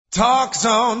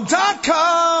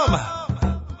TalkZone.com.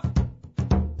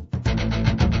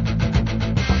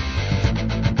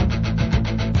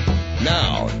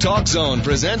 Now, Talk Zone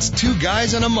presents Two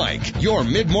Guys and a Mic, your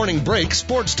mid-morning break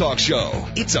sports talk show.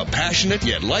 It's a passionate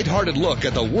yet lighthearted look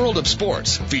at the world of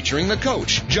sports, featuring the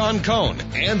coach, John Cohn,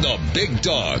 and the big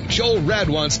dog, Joel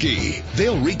Radwanski.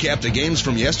 They'll recap the games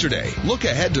from yesterday, look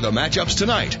ahead to the matchups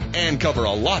tonight, and cover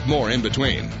a lot more in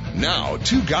between. Now,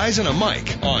 Two Guys and a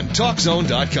Mic on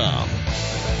TalkZone.com.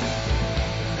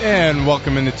 And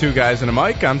welcome into Two Guys and a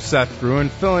Mic. I'm Seth Gruen,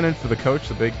 filling in for the coach.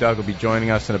 The big dog will be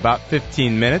joining us in about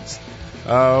 15 minutes.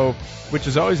 Which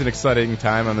is always an exciting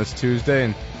time on this Tuesday,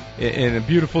 and in the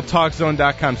beautiful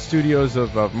TalkZone.com studios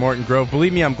of Morton Grove.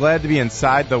 Believe me, I'm glad to be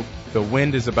inside. The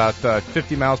wind is about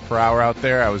 50 miles per hour out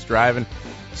there. I was driving,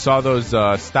 saw those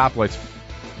stoplights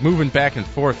moving back and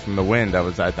forth from the wind. I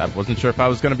wasn't sure if I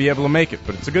was going to be able to make it,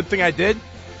 but it's a good thing I did.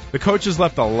 The coach has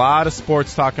left a lot of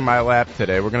sports talk in my lap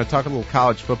today. We're going to talk a little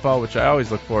college football, which I always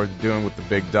look forward to doing with the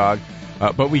big dog.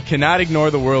 But we cannot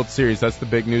ignore the World Series. That's the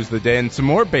big news of the day. And some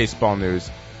more baseball news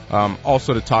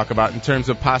also to talk about in terms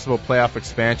of possible playoff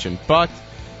expansion. But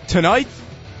tonight,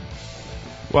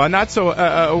 well, not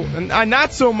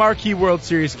so marquee World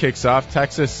Series kicks off.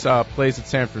 Texas plays at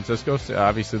San Francisco. So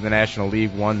obviously, the National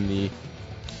League won the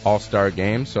All-Star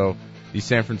game. So the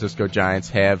San Francisco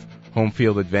Giants have home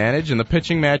field advantage. And the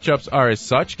pitching matchups are as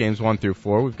such. Games 1 through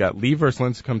 4. We've got Lee versus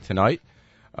Lincecum tonight.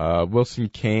 Wilson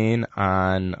Kane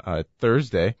on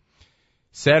Thursday.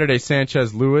 Saturday,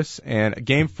 Sanchez Lewis, and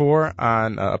Game 4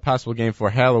 on a possible Game 4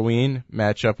 Halloween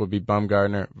matchup would be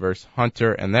Bumgarner versus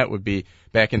Hunter, and that would be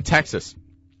back in Texas.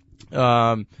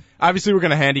 Obviously, we're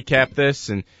going to handicap this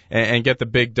and get the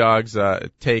big dog's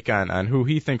take on who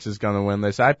he thinks is going to win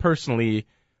this. I personally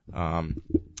have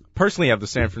the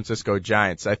San Francisco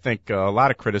Giants. I think a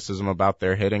lot of criticism about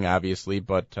their hitting, obviously,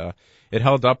 but it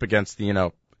held up against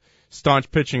the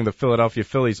staunch pitching of the Philadelphia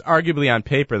Phillies, arguably on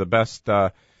paper the best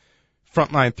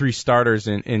frontline 3 starters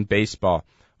in baseball.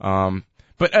 But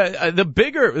the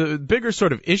bigger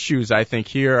sort of issues I think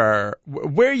here are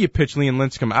where you pitch Lee and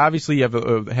Lincecum. Obviously, you have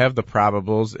the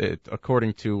probables.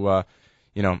 According to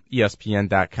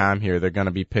ESPN.com here, they're going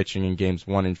to be pitching in games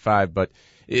 1 and 5. But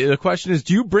the question is,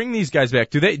 do you bring these guys back?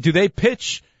 Do they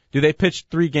pitch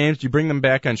 3 games? Do you bring them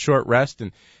back on short rest?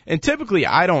 And typically,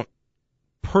 I don't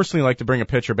personally like to bring a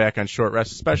pitcher back on short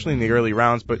rest, especially in the early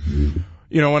rounds. But,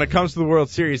 when it comes to the World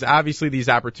Series, obviously these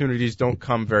opportunities don't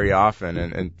come very often.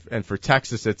 And for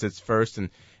Texas, it's its first.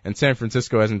 And San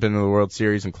Francisco hasn't been in the World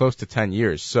Series in close to 10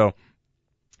 years. So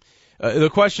the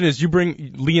question is, you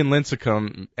bring Lee and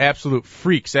Lincecum, absolute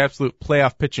freaks, absolute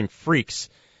playoff pitching freaks,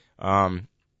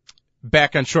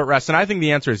 back on short rest. And I think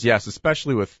the answer is yes,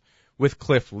 especially with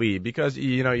Cliff Lee, because,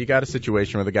 you got a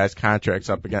situation where the guy's contract's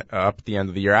up at the end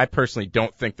of the year. I personally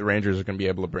don't think the Rangers are going to be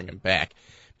able to bring him back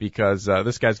because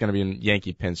this guy's going to be in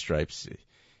Yankee pinstripes.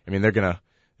 I mean, they're going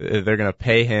to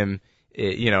pay him,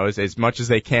 as much as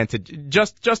they can to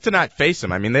just to not face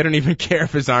him. I mean, they don't even care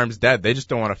if his arm's dead. They just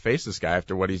don't want to face this guy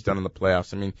after what he's done in the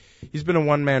playoffs. I mean, he's been a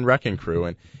one-man wrecking crew,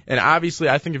 and obviously,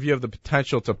 I think if you have the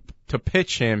potential to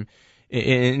pitch him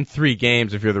in 3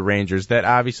 games, if you're the Rangers, that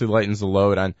obviously lightens the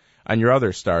load on your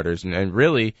other starters. And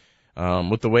really,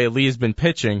 with the way Lee has been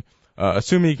pitching,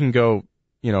 assuming he can go,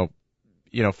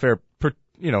 fare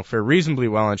reasonably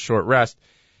well on short rest,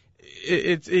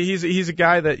 he's a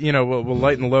guy that, will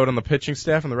lighten the load on the pitching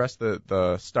staff and the rest of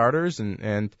the starters, and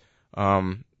then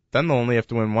they'll only have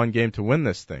to win 1 game to win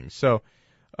this thing. So,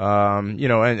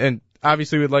 and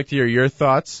obviously we'd like to hear your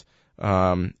thoughts.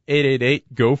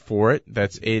 888 go for it.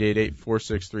 That's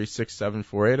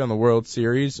 888-463-6748 on the World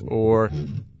Series, or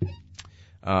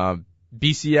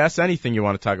BCS, anything you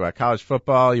want to talk about. College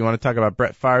football, you want to talk about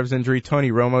Brett Favre's injury,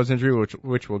 Tony Romo's injury,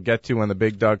 which we'll get to when the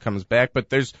big dog comes back. But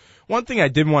there's one thing I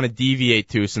did want to deviate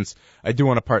to, since I do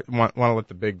want to let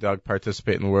the big dog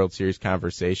participate in the World Series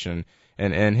conversation,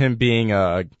 and him being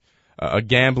a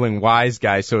gambling wise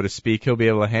guy, so to speak, he'll be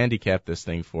able to handicap this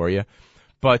thing for you.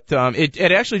 But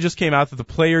it actually just came out that the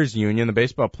Players Union, the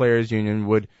Baseball Players Union,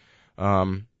 would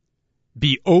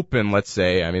be open, let's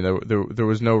say. I mean, there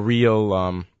was no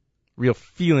real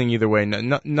feeling either way.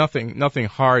 Nothing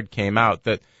hard came out,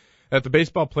 that the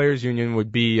Baseball Players Union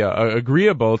would be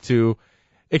agreeable to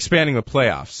expanding the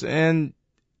playoffs and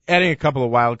adding a couple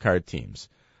of wild card teams.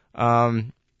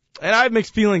 And I have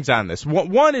mixed feelings on this.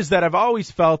 One is that I've always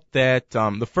felt that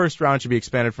the first round should be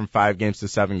expanded from 5 games to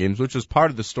 7 games, which was part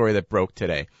of the story that broke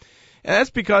today. And that's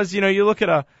because, you look at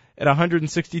a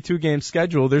 162-game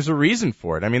schedule, there's a reason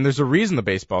for it. I mean, there's a reason the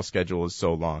baseball schedule is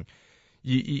so long.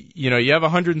 You have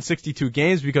 162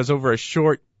 games because over a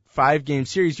short 5-game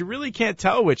series, you really can't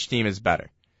tell which team is better.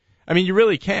 I mean, you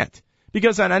really can't.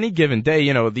 Because on any given day,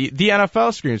 you know, the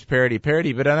NFL screams parity,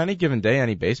 but on any given day,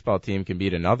 any baseball team can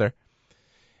beat another.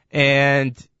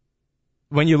 And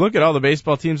when you look at all the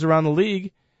baseball teams around the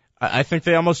league, I think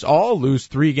they almost all lose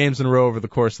 3 games in a row over the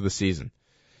course of the season.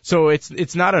 So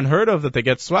it's not unheard of that they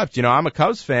get swept. You know, I'm a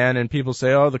Cubs fan, and people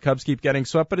say, oh, the Cubs keep getting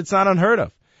swept, but it's not unheard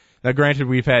of. Now, granted,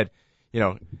 we've had, you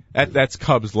know, that's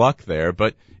Cubs luck there,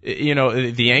 but, you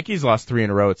know, the Yankees lost 3 in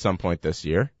a row at some point this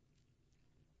year.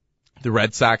 The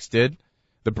Red Sox did,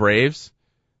 the Braves,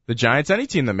 the Giants, any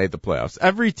team that made the playoffs.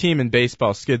 Every team in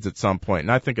baseball skids at some point,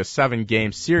 and I think a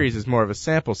 7-game series is more of a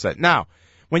sample set. Now,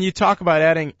 when you talk about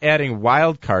adding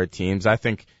wild card teams, I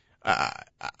like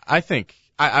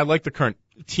the current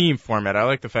team format. I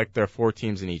like the fact there are 4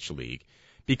 teams in each league,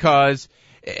 because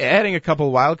adding a couple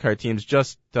of wild card teams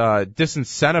just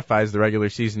disincentivize the regular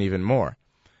season even more.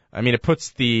 I mean, it puts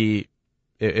the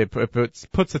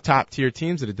top tier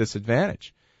teams at a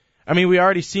disadvantage. I mean, we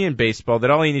already see in baseball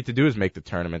that all you need to do is make the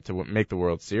tournament to make the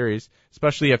World Series,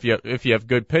 especially if you have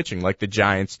good pitching, like the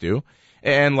Giants do,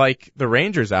 and like the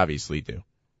Rangers obviously do.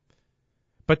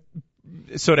 But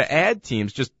so to add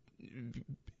teams just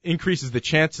increases the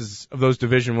chances of those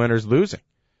division winners losing.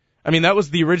 I mean, that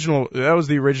was the original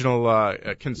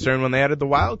concern when they added the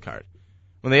wild card,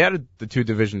 when they added the 2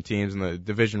 division teams and the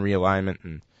division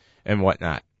realignment and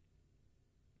whatnot.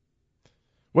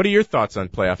 What are your thoughts on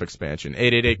playoff expansion?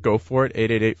 888 go for it.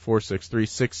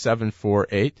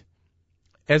 888-463-6748.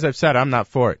 As I've said, I'm not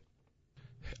for it.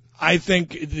 I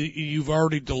think you've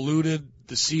already diluted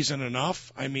the season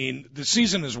enough. I mean, the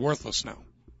season is worthless now.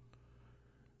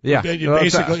 Yeah.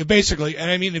 Basically,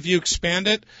 and I mean, if you expand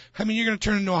it, I mean, you're going to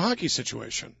turn into a hockey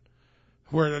situation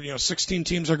where, you know, 16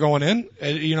 teams are going in,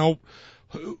 you know,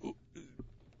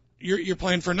 you're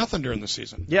playing for nothing during the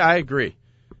season. Yeah, I agree.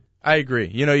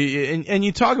 You know, and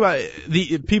you talk about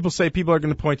people say people are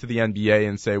going to point to the NBA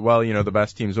and say, well, you know, the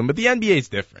best teams win, but the NBA is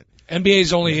different. NBA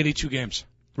is only 82 games.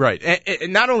 Right.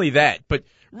 And not only that, but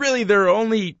really there are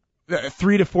only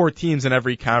 3 to 4 teams in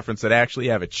every conference that actually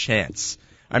have a chance.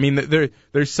 I mean,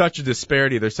 there's such a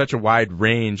disparity. There's such a wide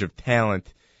range of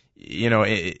talent, you know,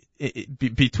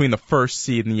 between the first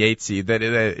seed and the 8th seed that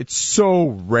it's so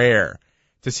rare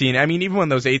to see. I mean, even when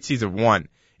those 8 seeds have won,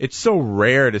 it's so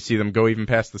rare to see them go even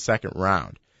past the second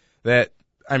round that,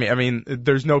 I mean,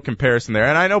 there's no comparison there.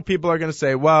 And I know people are going to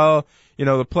say, well, you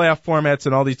know, the playoff formats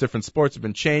and all these different sports have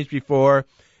been changed before,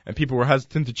 and people were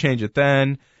hesitant to change it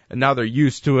then, and now they're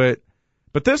used to it.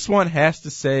 But this one has to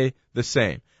stay the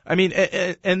same. I mean,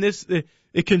 and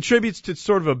it contributes to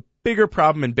sort of a bigger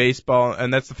problem in baseball,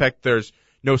 and that's the fact there's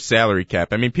no salary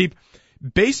cap. I mean,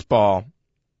 baseball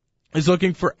is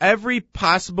looking for every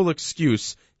possible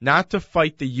excuse not to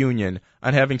fight the union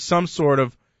on having some sort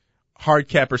of hard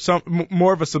cap or some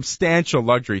more of a substantial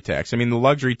luxury tax. I mean, the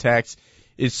luxury tax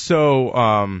is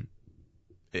so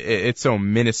it's so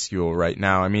minuscule right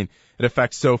now. I mean, it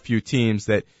affects so few teams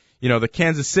that, you know, the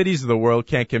Kansas Cities of the world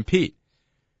can't compete.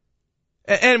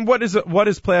 And what is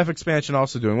playoff expansion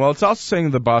also doing? Well, it's also saying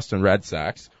to the Boston Red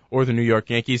Sox or the New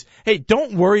York Yankees, hey,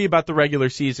 don't worry about the regular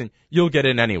season. You'll get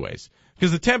in anyways.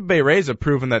 Because the Tampa Bay Rays have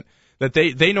proven that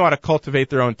they know how to cultivate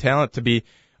their own talent to be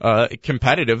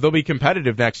competitive. They'll be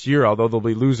competitive next year, although they'll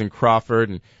be losing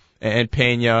Crawford and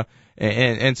Pena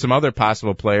and some other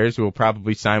possible players who will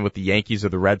probably sign with the Yankees or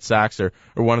the Red Sox or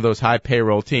one of those high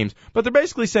payroll teams. But they're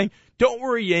basically saying, don't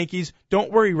worry Yankees,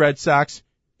 don't worry Red Sox,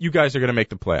 you guys are going to make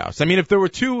the playoffs. I mean, if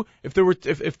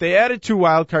they added 2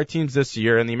 wild card teams this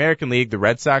year in the American League, the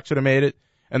Red Sox would have made it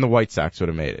and the White Sox would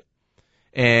have made it.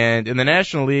 And in the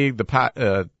National League, the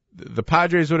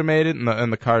Padres would have made it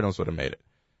and the Cardinals would have made it.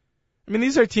 I mean,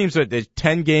 these are teams that are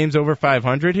 10 games over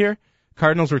 500 here.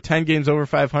 Cardinals were 10 games over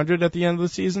 500 at the end of the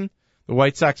season. The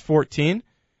White Sox 14.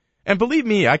 And believe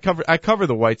me, I cover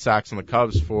the White Sox and the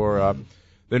Cubs for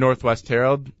the Northwest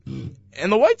Herald.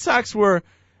 And the White Sox were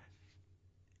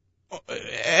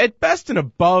at best an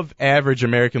above average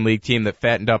American League team that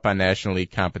fattened up on National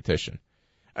League competition.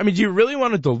 I mean, do you really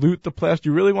want to dilute the playoffs? Do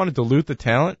you really want to dilute the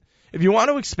talent? If you want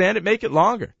to expand it, make it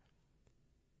longer.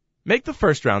 Make the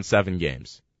first round 7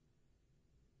 games.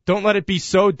 Don't let it be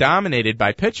so dominated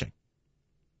by pitching,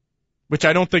 which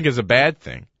I don't think is a bad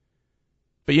thing.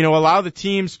 But, you know, allow the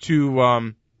teams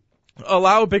to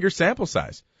allow a bigger sample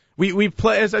size. We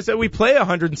play, as I said, we play a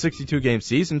 162-game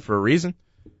season for a reason.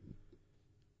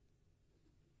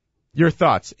 Your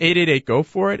thoughts,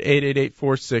 888-GO-FOR-IT,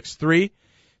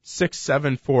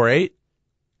 888-463-6748.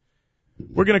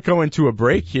 We're going to go into a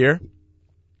break here.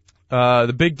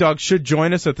 The big dog should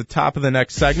join us at the top of the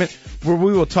next segment, where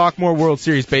we will talk more World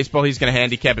Series baseball. He's going to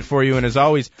handicap it for you, and as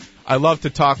always, I love to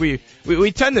talk. We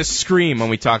tend to scream when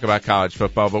we talk about college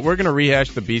football, but we're going to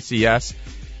rehash the BCS,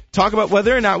 talk about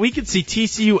whether or not we could see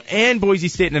TCU and Boise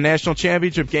State in a national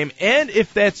championship game, and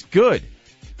if that's good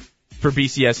for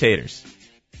BCS haters.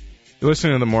 You're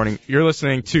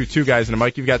listening to Two Guys and a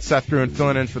Mic. You've got Seth Gruen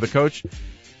filling in for the coach,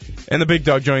 and the big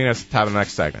dog joining us at the top of the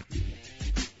next segment.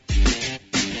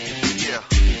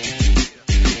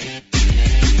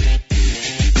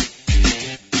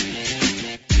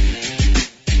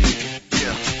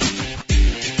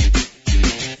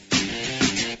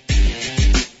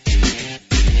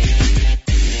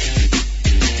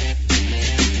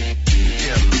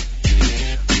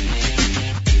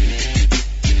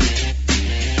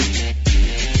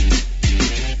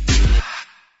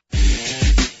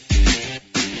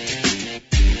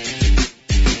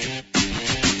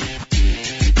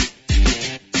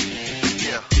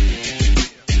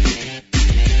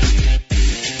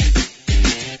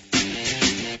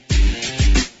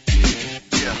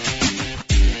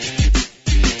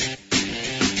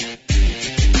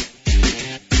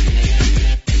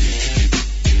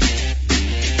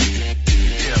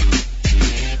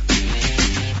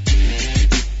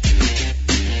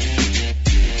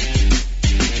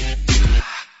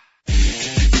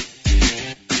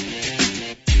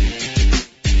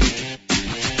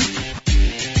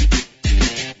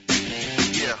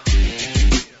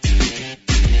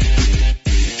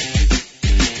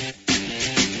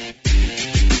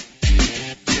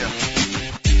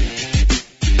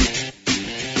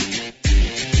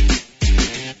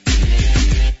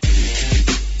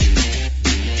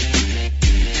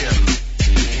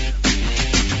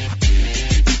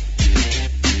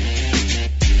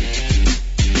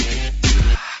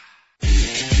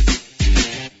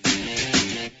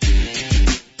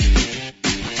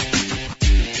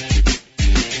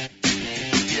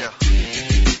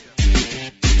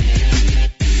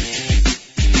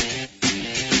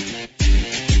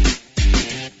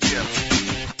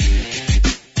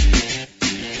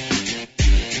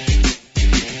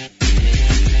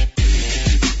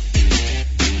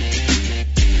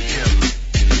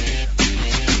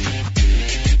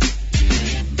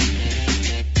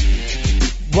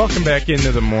 Welcome back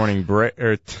into the morning break.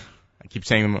 I keep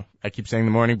saying the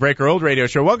morning break, or old radio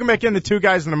show. Welcome back into Two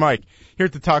Guys and a Mic here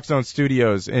at the Talk Zone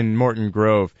Studios in Morton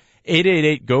Grove.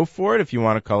 888 go for it if you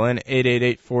want to call in.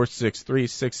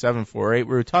 888-463-6748. We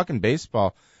were talking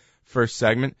baseball first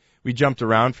segment. We jumped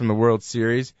around from the World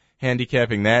Series,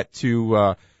 handicapping that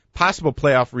to possible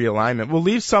playoff realignment. We'll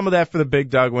leave some of that for the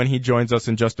big dog when he joins us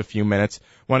in just a few minutes.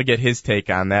 Want to get his take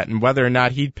on that and whether or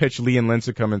not he'd pitch Lee and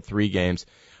Lincecum in 3 games.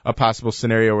 A possible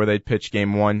scenario where they'd pitch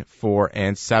game 1, 4,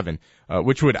 and 7,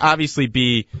 which would obviously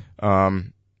be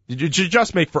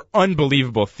just make for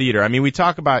unbelievable theater. I mean, we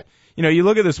talk about, you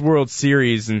look at this World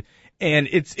Series and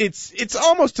it's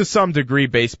almost to some degree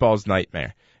baseball's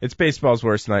nightmare. It's baseball's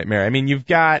worst nightmare. I mean, you've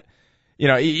got,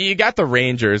 you got the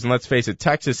Rangers, and let's face it,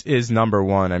 Texas is number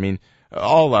 1. I mean,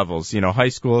 all levels, high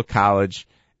school, college,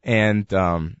 and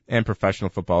professional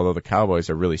football, although the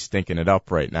Cowboys are really stinking it up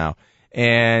right now.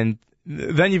 And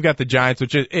then you've got the Giants,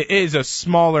 which is a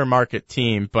smaller market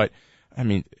team, but I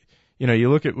mean, you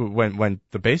look at when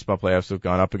the baseball playoffs have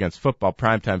gone up against football,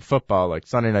 primetime football, like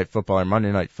Sunday night football or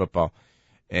Monday night football,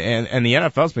 and the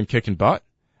NFL's been kicking butt.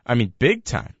 I mean, big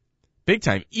time,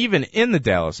 even in the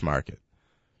Dallas market.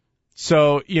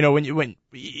 So, and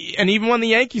even when the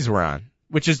Yankees were on,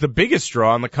 which is the biggest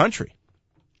draw in the country.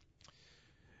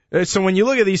 So when you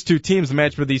look at these two teams, the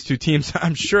matchup of these two teams,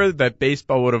 I'm sure that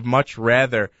baseball would have much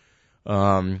rather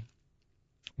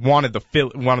wanted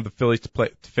the Phillies to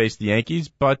face the Yankees,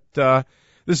 but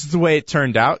this is the way it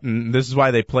turned out, and this is why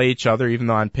they play each other, even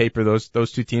though on paper those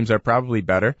two teams are probably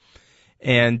better.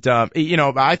 And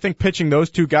I think pitching those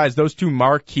two guys, those two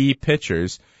marquee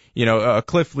pitchers,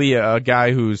 Cliff Lee, a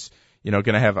guy who's going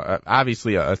to have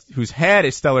who's had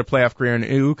a stellar playoff career and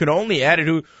who can only add it,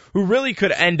 who really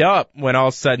could end up, when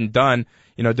all's said and done,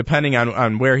 depending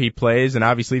on where he plays, and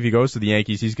obviously if he goes to the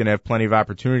Yankees, he's going to have plenty of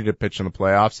opportunity to pitch in the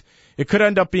playoffs. It could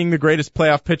end up being the greatest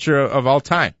playoff pitcher of all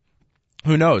time.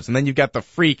 Who knows? And then you've got the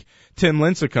freak Tim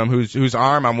Lincecum, whose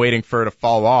arm I'm waiting for to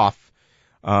fall off,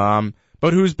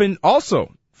 but who's been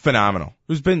also phenomenal,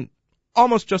 who's been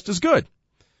almost just as good.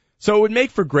 So it would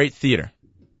make for great theater.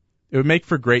 But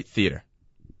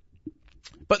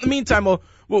in the meantime,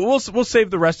 we'll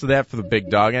save the rest of that for the big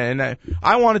dog, and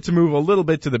I wanted to move a little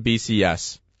bit to the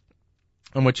BCS,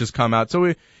 which has come out.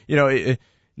 So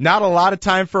not a lot of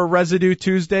time for a residue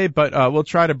Tuesday, but we'll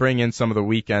try to bring in some of the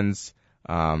weekend's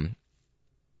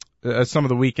some of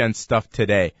the weekend stuff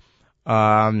today.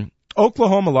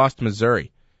 Oklahoma lost to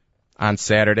Missouri on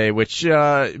Saturday, which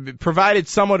provided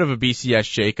somewhat of a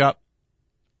BCS shakeup.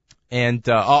 And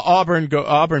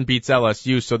Auburn beats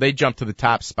LSU, so they jump to the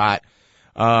top spot.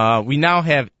 We now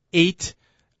have 8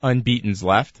 unbeatens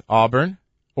left. Auburn,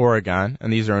 Oregon,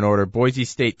 and these are in order: Boise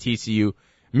State, TCU,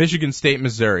 Michigan State,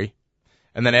 Missouri,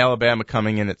 and then Alabama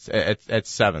coming in at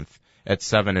 7th at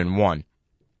 7-1.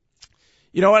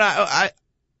 You know what?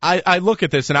 I look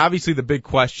at this, and obviously the big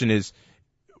question is,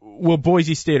 will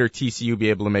Boise State or TCU be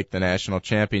able to make the national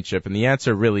championship? And the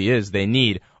answer really is they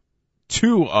need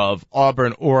 2 of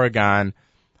Auburn, Oregon,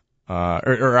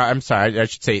 I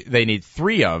should say they need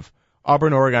 3 of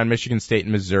Auburn, Oregon, Michigan State,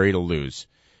 and Missouri to lose.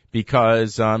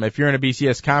 Because if you're in a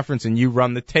BCS conference and you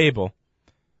run the table,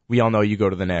 we all know you go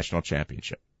to the national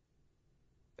championship.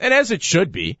 And as it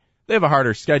should be, they have a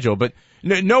harder schedule, but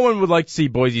no one would like to see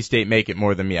Boise State make it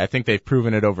more than me. I think they've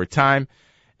proven it over time,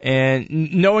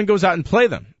 and no one goes out and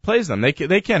plays them.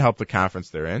 They can't help the conference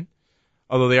they're in,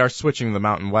 although they are switching to the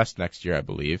Mountain West next year, I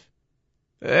believe.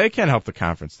 They can't help the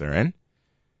conference they're in.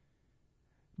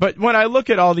 But when I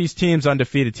look at all these teams,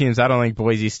 undefeated teams, I don't think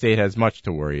Boise State has much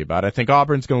to worry about. I think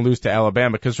Auburn's going to lose to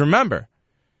Alabama, because remember,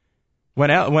 when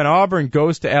Auburn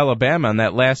goes to Alabama in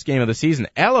that last game of the season,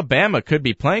 Alabama could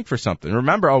be playing for something.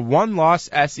 Remember, a one-loss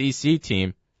SEC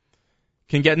team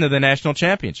can get into the national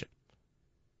championship.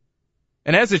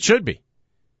 And as it should be.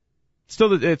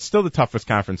 It's still the toughest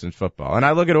conference in football. And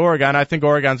I look at Oregon, I think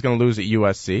Oregon's going to lose at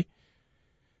USC.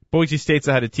 Boise State's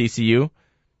ahead of TCU.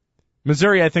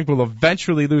 Missouri, I think, will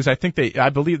eventually lose. I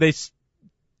believe they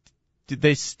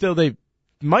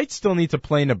might still need to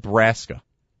play Nebraska.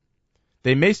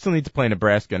 They may still need to play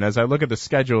Nebraska. And as I look at the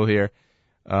schedule here,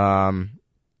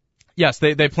 yes,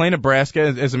 they play Nebraska.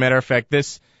 As a matter of fact, they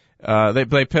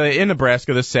play in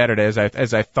Nebraska this Saturday,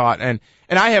 as I thought, and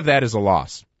I have that as a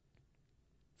loss.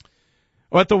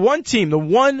 But the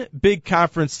one big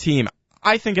conference team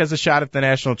I think has a shot at the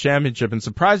national championship, and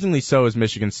surprisingly so, is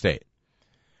Michigan State.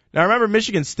 Now remember,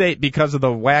 Michigan State, because of the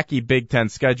wacky Big Ten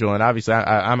schedule, and obviously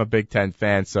I'm a Big Ten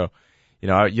fan, so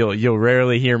you'll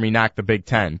rarely hear me knock the Big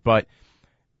Ten, but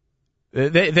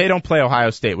they don't play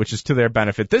Ohio State, which is to their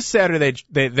benefit. This Saturday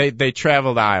they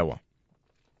travel to Iowa,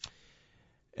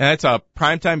 and that's a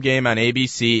primetime game on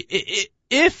ABC.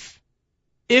 If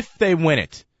they win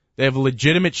it, they have a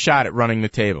legitimate shot at running the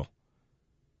table.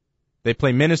 They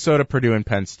play Minnesota, Purdue, and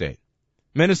Penn State.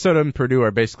 Minnesota and Purdue are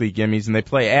basically gimmies, and they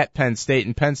play at Penn State,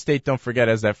 and Penn State, don't forget,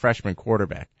 has that freshman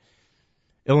quarterback.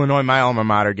 Illinois, my alma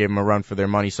mater, gave them a run for their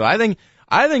money. So I think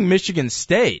Michigan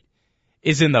State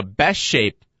is in the best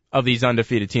shape of these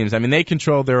undefeated teams. I mean, they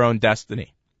control their own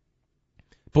destiny.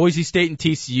 Boise State and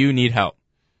TCU need help.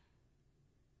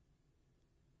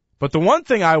 But the one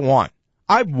thing I want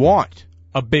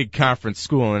a big conference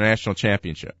school in a national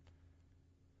championship.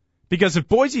 Because if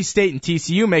Boise State and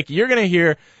TCU make it, you're going to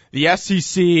hear the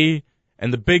SEC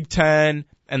and the Big Ten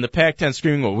and the Pac-10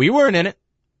 screaming, well, we weren't in it.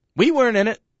 We weren't in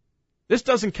it. This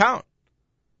doesn't count.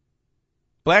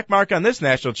 Black mark on this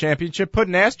national championship, put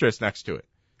an asterisk next to it,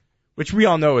 which we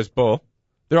all know is bull.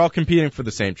 They're all competing for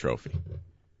the same trophy.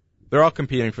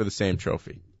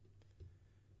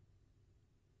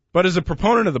 But as a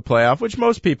proponent of the playoff, which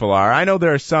most people are, I know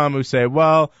there are some who say,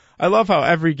 well, I love how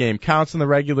every game counts in the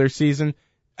regular season.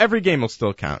 Every game will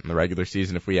still count in the regular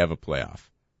season if we have a playoff.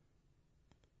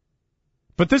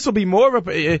 But this will be more of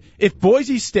if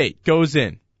Boise State goes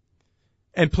in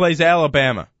and plays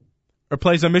Alabama or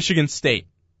plays a Michigan State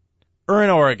or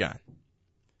an Oregon,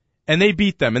 and they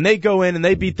beat them, and they go in and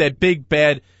they beat that big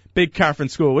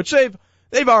conference school, which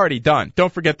they've already done.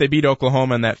 Don't forget they beat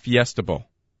Oklahoma in that Fiesta Bowl.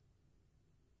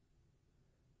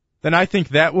 Then I think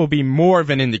that will be more of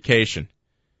an indication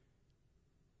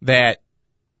that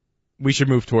we should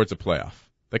move towards a playoff.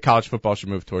 That college football should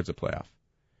move towards a playoff.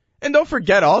 And don't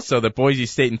forget also that Boise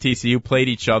State and TCU have played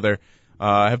each other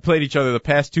the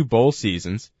past 2 bowl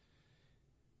seasons.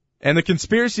 And the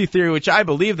conspiracy theory, which I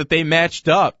believe that they matched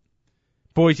up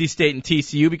Boise State and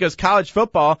TCU because college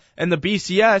football and the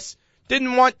BCS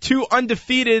didn't want 2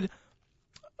 undefeated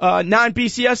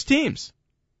non-BCS teams.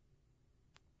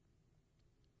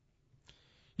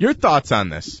 Your thoughts on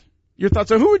this? Your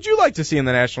thoughts are, who would you like to see in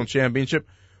the national championship?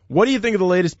 What do you think of the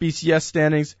latest BCS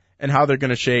standings and how they're going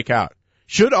to shake out?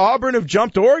 Should Auburn have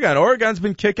jumped Oregon? Oregon's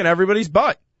been kicking everybody's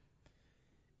butt.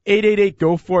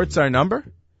 888-GO-FOR-IT's our number.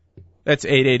 That's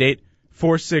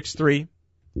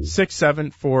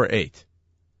 888-463-6748.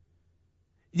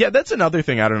 Yeah, that's another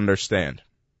thing I don't understand.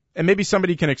 And maybe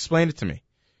somebody can explain it to me.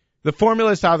 The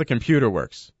formula is how the computer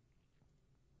works.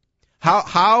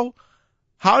 How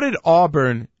did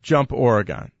Auburn jump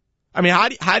Oregon? I mean,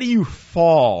 how do you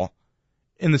fall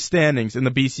in the standings in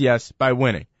the BCS by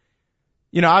winning?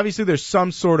 You know, obviously there's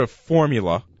some sort of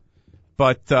formula,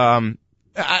 but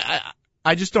I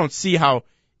just don't see how.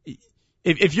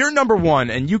 If you're number one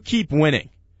and you keep winning,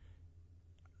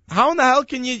 how in the hell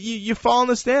can you fall in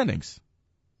the standings?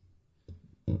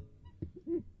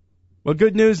 Well,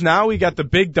 good news now. We got the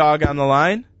big dog on the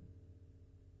line.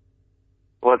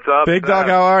 What's up? Big dog,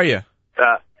 how are you?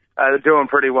 Doing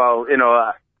pretty well. You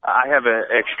know, I have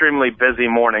extremely busy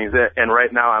mornings, and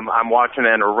right now I'm watching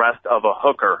an arrest of a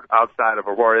hooker outside of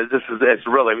Aurora. It's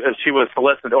really, he was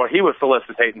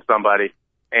soliciting somebody,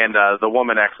 and the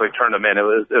woman actually turned him in. It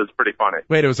was pretty funny.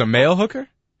 Wait, it was a male hooker?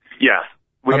 Yes.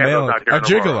 We have those out here in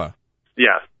gigolo. Aurora.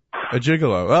 Yes. A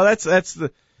gigolo. Well,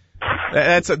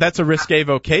 that's a risque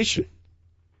vocation.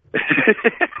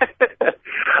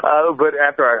 But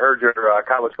after I heard your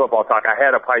college football talk, I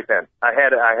had to pipe in. I had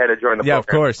to join the program. Yeah, of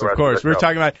course. We were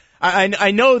talking about.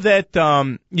 I know that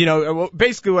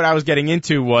basically what I was getting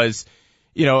into was,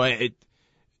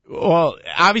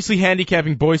 obviously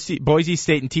handicapping Boise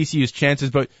State and TCU's chances,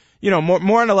 but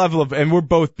more on a level of, and we're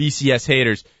both BCS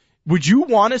haters. Would you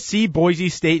want to see Boise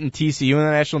State and TCU in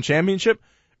the national championship,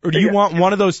 or do you want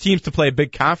one of those teams to play a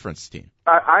big conference team?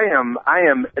 I am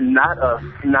not a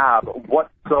snob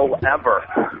whatsoever.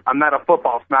 I'm not a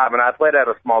football snob, and I played at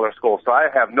a smaller school, so I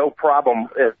have no problem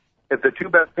if the two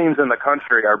best teams in the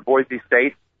country are Boise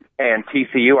State and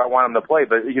TCU. I want them to play,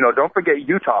 but don't forget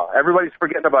Utah. Everybody's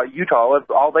forgetting about Utah.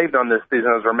 All they've done this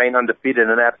season is remain undefeated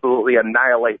and absolutely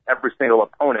annihilate every single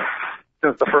opponent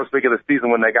since the first week of the season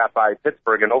when they got by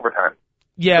Pittsburgh in overtime.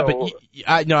 Yeah, so,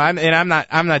 but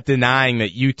I'm not denying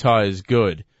that Utah is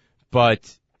good,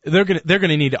 but they're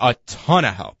gonna need a ton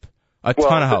of help,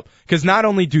 because not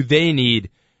only do they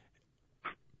need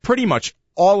pretty much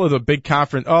all of the big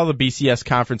conference, all the BCS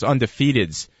conference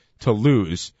undefeateds to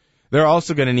lose, they're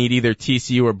also going to need either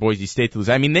TCU or Boise State to lose.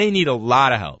 I mean, they need a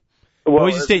lot of help.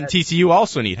 Boise State and TCU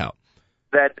also need help.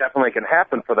 That definitely can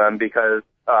happen for them because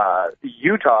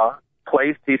Utah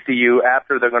plays TCU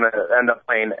after they're going to end up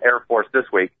playing Air Force this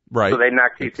week. Right. So they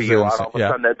knock TCU out. All of a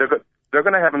sudden, they're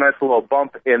going to have a nice little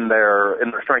bump in their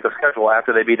strength of schedule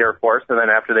after they beat Air Force and then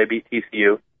after they beat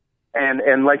TCU.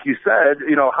 And like you said,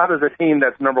 how does a team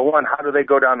that's number one, how do they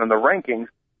go down in the rankings?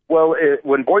 Well,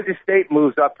 when Boise State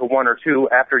moves up to 1 or 2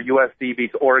 after USC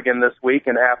beats Oregon this week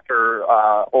and after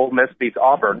Ole Miss beats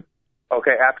Auburn,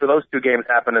 okay, after those two games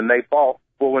happen and they fall,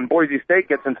 well, when Boise State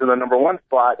gets into the number 1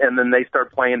 spot and then they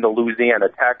start playing the Louisiana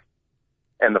Tech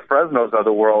and the Fresnos of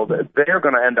the world, they're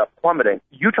going to end up plummeting.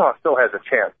 Utah still has a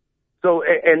chance. So,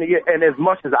 and as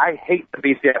much as I hate the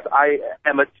BCS, I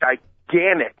am a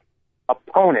gigantic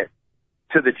opponent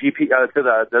to the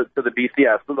to the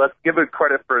BCS. So let's give it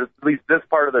credit for at least this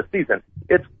part of the season.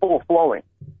 It's full flowing.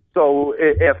 So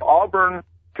if Auburn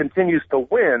continues to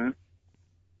win,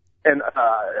 and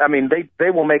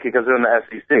they will make it because they're in the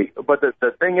SEC. But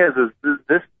the thing is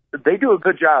they do a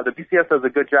good job. The BCS does a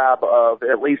good job of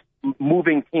at least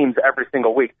moving teams every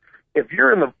single week. If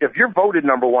you're voted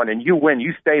number 1 and you win,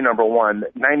 you stay number 1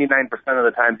 99% of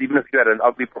the times, even if you had an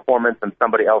ugly performance and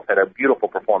somebody else had a beautiful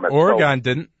performance. Oregon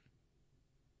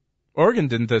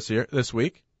didn't this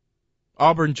week.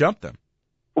 Auburn jumped them.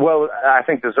 Well, I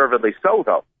think deservedly so,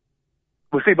 though.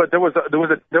 Well, see, but there was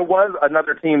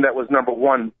another team that was number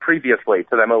 1 previously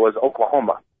to them. It was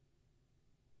Oklahoma.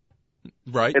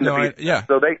 Right.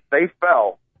 So they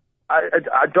fell.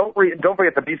 Don't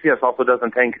forget the BCS also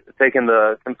doesn't take in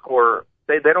the score.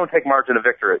 They don't take margin of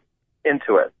victory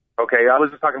into it. Okay, I was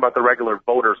just talking about the regular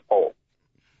voters poll.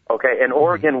 Okay, and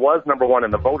Oregon was number 1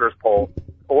 in the voters poll.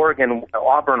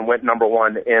 Auburn went number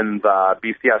 1 in the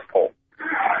BCS poll.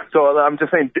 So I'm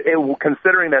just saying,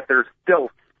 considering that there's still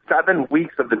 7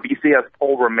 weeks of the BCS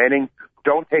poll remaining,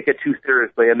 don't take it too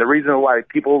seriously. And the reason why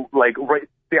people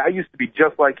I used to be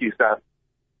just like you, Seth.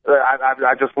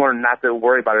 I just learned not to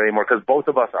worry about it anymore because both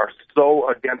of us are so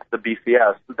against the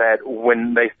BCS that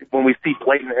when we see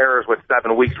blatant errors with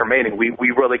 7 weeks remaining,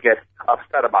 we really get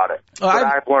upset about it. But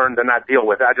I've learned to not deal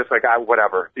with it.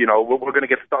 Whatever. We're going to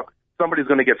get stuck. Somebody's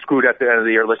going to get screwed at the end of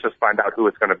the year. Let's just find out who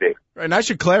it's going to be. Right, and I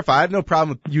should clarify, I have no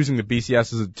problem with using the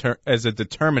BCS as a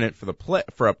determinant for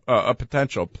a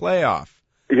potential playoff.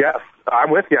 Yes,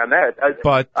 I'm with you on that.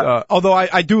 But although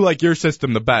I do like your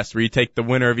system the best, where you take the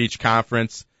winner of each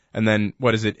conference and then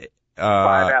what is it?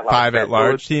 5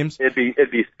 at-large teams. It'd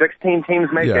be 16 teams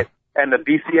make it, and the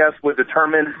BCS would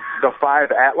determine the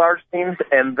 5 at-large teams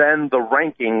and then the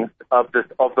rankings of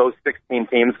those 16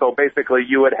 teams. So basically,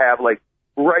 you would have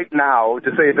right now, to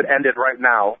say if it ended right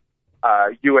now,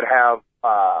 you would have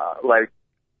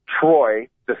Troy,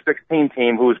 the 16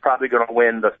 team, who is probably going to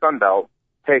win the Sun Belt,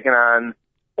 taking on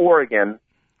Oregon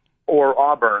or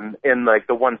Auburn in like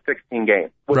the 116 game,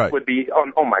 which would be,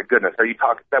 oh my goodness, are you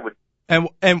talking, that would. And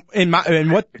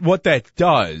what that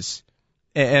does,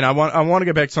 and I want to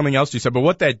get back to something else you said, but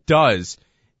what that does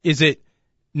is it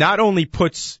not only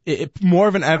puts more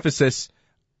of an emphasis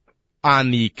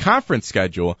on the conference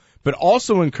schedule, but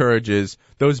also encourages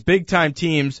those big-time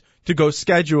teams to go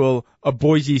schedule a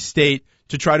Boise State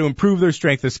to try to improve their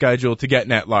strength of schedule to get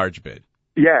an at-large bid.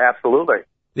 Yeah, absolutely.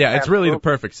 Yeah, it's really the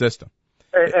perfect system.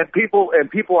 And people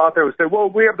out there would say, well,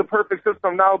 we have the perfect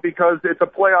system now because it's a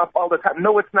playoff all the time.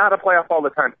 No, it's not a playoff all the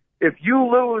time. If you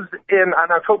lose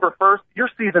on October 1st, your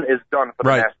season is done for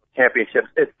the national championships.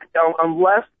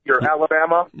 Unless you're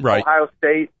Alabama, Ohio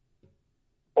State,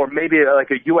 or maybe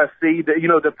like a USC,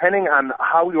 depending on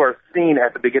how you are seen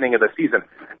at the beginning of the season.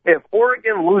 If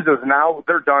Oregon loses now,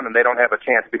 they're done and they don't have a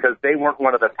chance because they weren't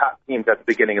one of the top teams at the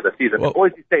beginning of the season. Well,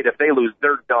 Boise State, if they lose,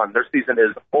 they're done. Their season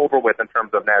is over with in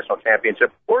terms of national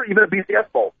championship or even a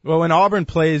BCS bowl. Well, when Auburn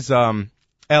plays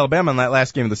Alabama in that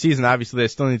last game of the season, obviously they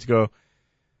still need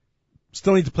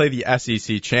to play the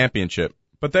SEC championship.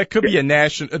 But that could be a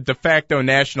de facto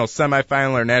national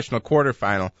semifinal or national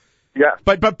quarterfinal. Yeah.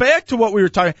 But back to what we were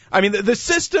talking. I mean, the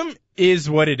system is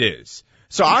what it is.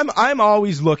 So I'm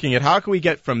always looking at how can we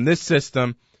get from this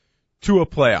system to a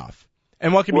playoff,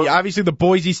 and what can be obviously the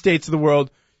Boise States of the world,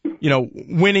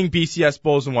 winning BCS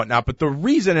bowls and whatnot. But the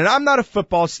reason, and I'm not a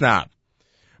football snob,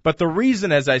 but the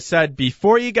reason, as I said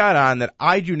before you got on, that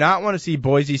I do not want to see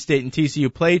Boise State and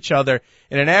TCU play each other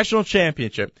in a national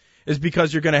championship is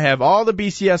because you're going to have all the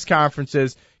BCS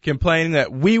conferences complaining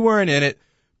that we weren't in it,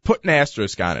 put an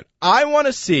asterisk on it. I want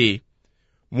to see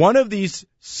one of these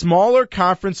smaller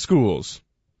conference schools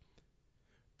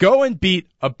go and beat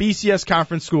a BCS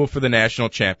conference school for the national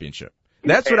championship.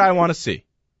 That's what I want to see.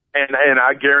 And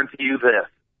I guarantee you this.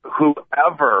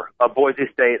 Whoever a Boise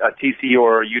State, a TCU,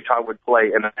 or a Utah would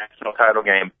play in a national title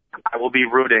game, I will be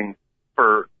rooting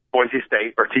for Boise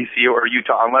State or TCU or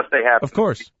Utah unless they have. Of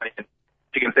course.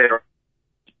 Michigan State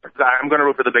I'm going to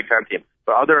root for the big-time team.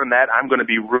 But other than that, I'm going to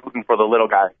be rooting for the little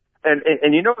guy. And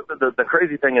the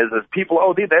crazy thing is people,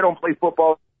 they don't play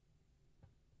football.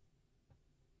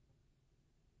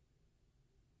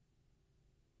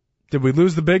 Did we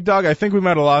lose the big dog? I think we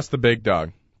might have lost the big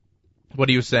dog. What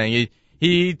are you saying?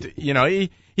 He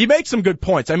makes some good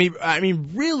points. I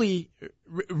mean, really,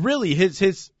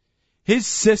 his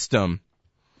system,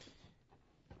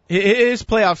 his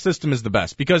playoff system is the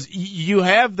best because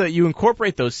you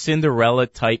incorporate those Cinderella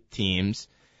type teams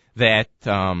that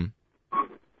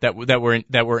were in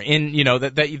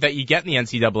that you get in the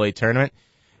NCAA tournament.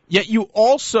 Yet you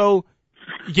also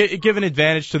give an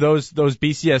advantage to those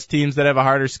BCS teams that have a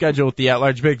harder schedule with the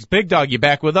at-large bigs. Big dog, you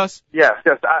back with us? Yes.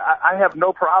 I have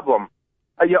no problem.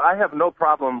 I have no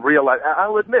problem realizing.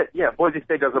 I'll admit, Boise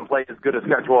State doesn't play as good a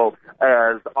schedule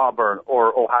as Auburn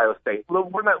or Ohio State.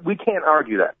 We can't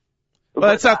argue that. Well,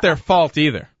 that's not their fault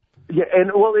either. Yeah,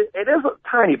 and it is a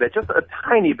tiny bit, just a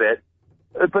tiny bit.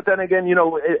 But then again,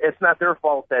 it's not their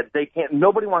fault that they can't.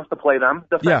 Nobody wants to play them.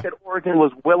 The fact that Oregon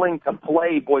was willing to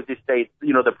play Boise State,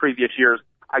 the previous years,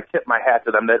 I tip my hat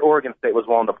to them. That Oregon State was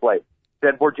willing to play.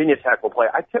 That Virginia Tech will play.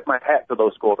 I tip my hat to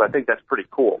those schools. I think that's pretty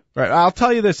cool. Right. I'll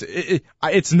tell you this.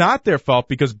 It's not their fault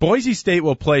because Boise State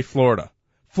will play Florida.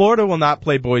 Florida will not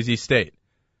play Boise State.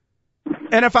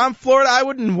 And if I'm Florida, I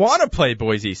wouldn't want to play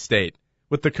Boise State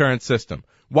with the current system.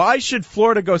 Why should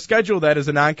Florida go schedule that as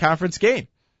a non-conference game?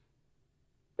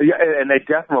 Yeah, and they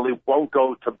definitely won't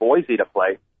go to Boise to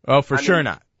play. Oh, sure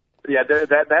not. Yeah,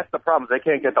 that's the problem. They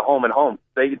can't get the home and home.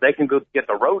 They can go get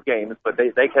the road games, but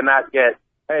they cannot get,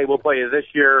 hey, we'll play you this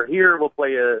year here, we'll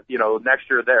play you, next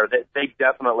year there. They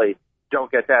definitely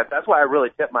don't get that. That's why I really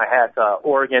tip my hat to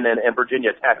Oregon and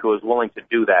Virginia Tech, who was willing to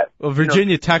do that. Well,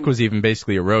 Virginia Tech was even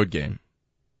basically a road game.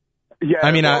 Yeah.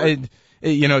 I mean,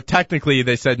 technically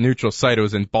they said neutral site. It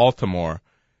was in Baltimore.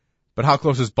 But how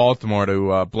close is Baltimore to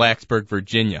Blacksburg,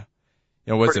 Virginia?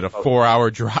 Was it a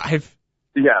 4-hour drive?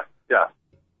 Yeah.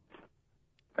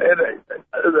 And,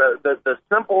 the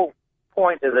simple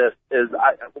point of this is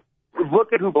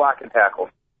look at who block and tackle.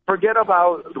 Forget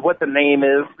about what the name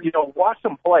is. Watch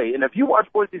them play. And if you watch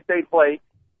Boise State play,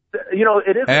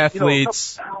 it is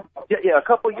athletes. A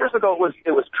couple of years ago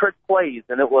it was trick plays,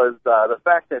 and it was the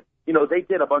fact that they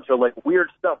did a bunch of weird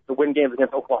stuff to win games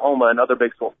against Oklahoma and other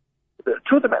big schools. The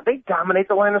truth of it, they dominate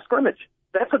the line of scrimmage.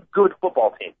 That's a good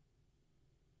football team.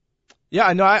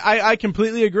 Yeah, no, I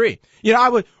completely agree.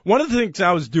 One of the things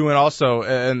I was doing also,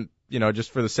 and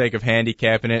just for the sake of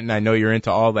handicapping it, and I know you're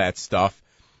into all that stuff,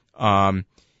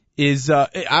 is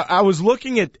I was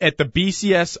looking at the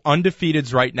BCS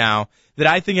undefeateds right now that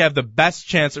I think have the best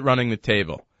chance at running the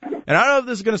table. And I don't know if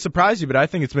this is going to surprise you, but I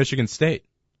think it's Michigan State.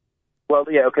 Well,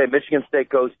 yeah, okay, Michigan State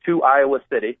goes to Iowa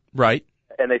City. Right.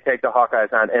 And they take the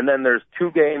Hawkeyes on. And then there's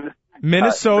 2 games.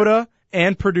 Minnesota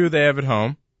and Purdue they have at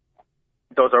home.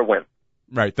 Those are wins.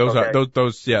 Right. Those are as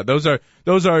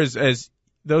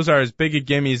big a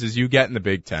gimmies as you get in the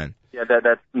Big Ten. Yeah,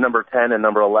 that's number 10 and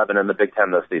number 11 in the Big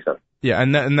Ten this season. Yeah,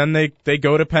 and then they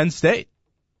go to Penn State.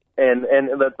 And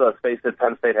let's face it,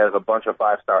 Penn State has a bunch of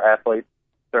 5-star athletes.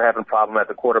 They're having problem at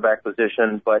the quarterback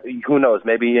position, but who knows?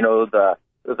 Maybe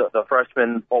the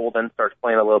freshman Bolden starts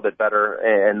playing a little bit better,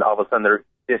 and all of a sudden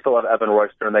they still have Evan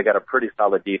Royster, and they got a pretty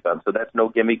solid defense. So that's no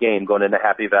gimme game going into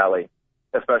Happy Valley,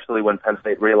 especially when Penn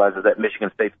State realizes that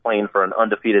Michigan State's playing for an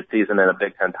undefeated season and a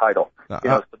Big Ten title.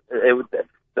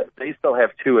 They still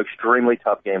have 2 extremely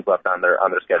tough games left on their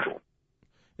schedule.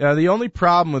 Yeah, the only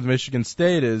problem with Michigan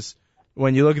State is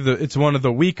when you look at it's one of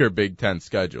the weaker Big Ten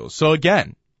schedules. So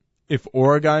again, if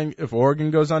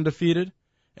Oregon goes undefeated,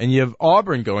 and you have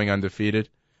Auburn going undefeated,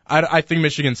 I think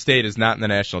Michigan State is not in the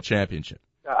national championship.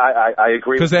 I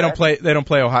agree because they didn't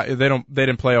play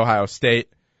Ohio State.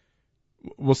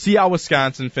 We'll see how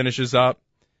Wisconsin finishes up.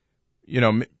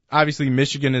 Obviously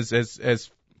Michigan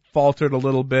has faltered a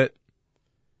little bit,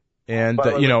 and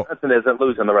Wisconsin isn't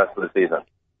losing the rest of the season.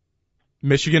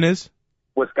 Michigan is.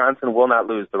 Wisconsin will not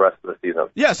lose the rest of the season.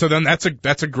 Yeah, so then that's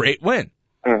a great win.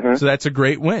 Mm-hmm. So that's a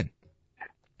great win.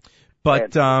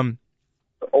 But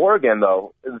Oregon,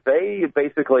 though, they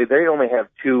only have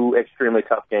 2 extremely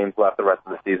tough games left the rest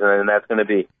of the season, and that's going to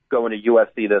be going to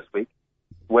USC this week,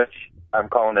 which I'm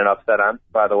calling an upset on.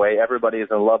 By the way, everybody is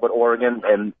in love with Oregon,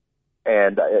 and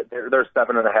they're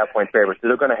 7.5-point favorites. So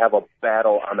they're going to have a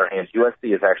battle on their hands.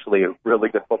 USC is actually a really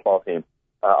good football team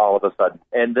all of a sudden,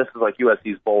 and this is like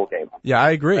USC's bowl game. Yeah,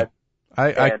 I agree.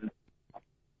 And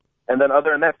then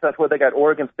other than that, that's what they got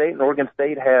Oregon State, and Oregon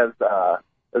State has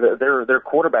their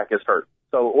quarterback is hurt.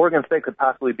 So Oregon State could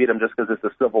possibly beat them just because it's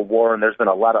a civil war, and there's been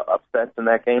a lot of upsets in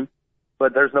that game.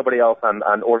 But there's nobody else on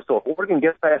Oregon. So if Oregon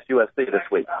gets past USC this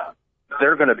week,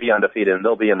 they're going to be undefeated, and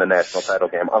they'll be in the national title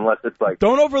game, unless it's like...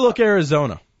 Don't overlook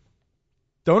Arizona.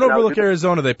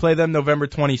 Arizona. They play them November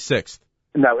 26th.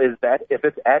 Now, if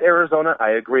it's at Arizona,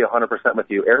 I agree 100% with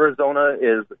you. Arizona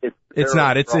is... It's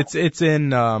not. It's in... It's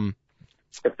in, what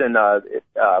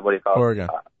do you call it? Oregon.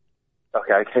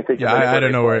 Okay, I can't think of it. Yeah, I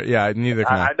don't know where. Yeah, neither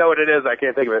can I. I know what it is. I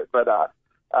can't think of it. But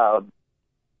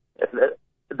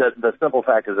the simple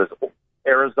fact is this: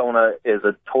 Arizona is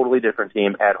a totally different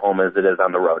team at home as it is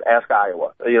on the road. Ask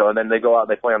Iowa. And then they go out and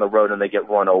they play on the road and they get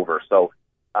run over. So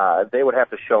they would have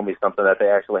to show me something that they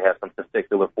actually have some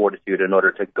testicular fortitude in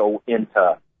order to go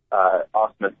into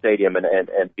Austin Stadium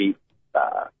and beat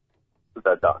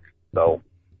the Ducks. So.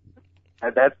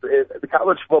 And that's it. The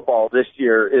college football this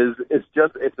year is it's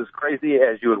as crazy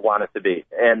as you would want it to be.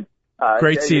 And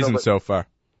great season so far.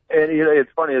 And it's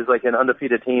funny, it's like an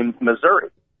undefeated team, Missouri.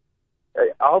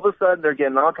 All of a sudden they're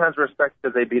getting all kinds of respect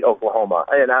because they beat Oklahoma.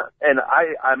 And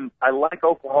I like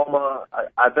Oklahoma.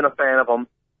 I've been a fan of them.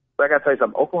 But I got to tell you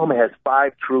something. Oklahoma has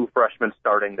 5 true freshmen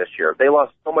starting this year. They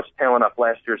lost so much talent off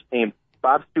last year's team.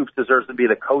 Bob Stoops deserves to be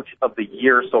the coach of the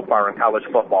year so far in college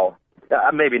football.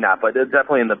 Maybe not, but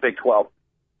definitely in the Big 12,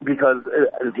 because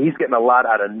he's getting a lot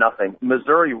out of nothing.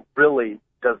 Missouri really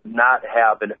does not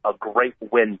have a great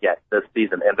win yet this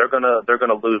season, and they're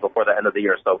gonna lose before the end of the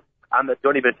year. So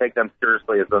don't even take them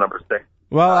seriously as the number 6.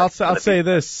 Well, I'll say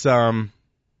this: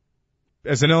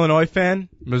 as an Illinois fan,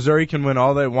 Missouri can win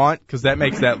all they want because that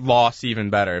makes that loss even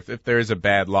better if there is a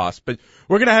bad loss. But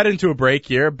we're gonna head into a break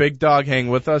here. Big Dog, hang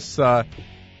with us.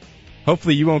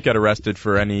 Hopefully, you won't get arrested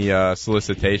for any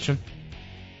solicitation.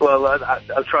 Well,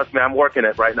 trust me, I'm working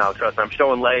it right now. Trust me, I'm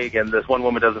showing leg, and this one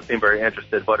woman doesn't seem very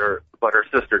interested, but her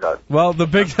sister does. Well, the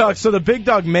Big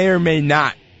Dog may or may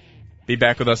not be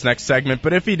back with us next segment,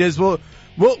 but if he does,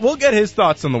 we'll get his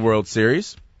thoughts on the World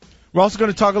Series. We're also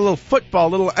going to talk a little football, a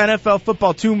little NFL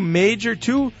football. 2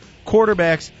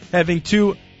 quarterbacks having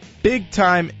 2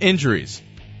 big-time injuries.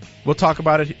 We'll talk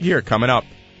about it here coming up.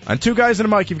 On 2 Guys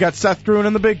and a Mic, you've got Seth Gruen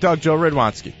and the Big Dog, Joe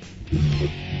Ridwanski.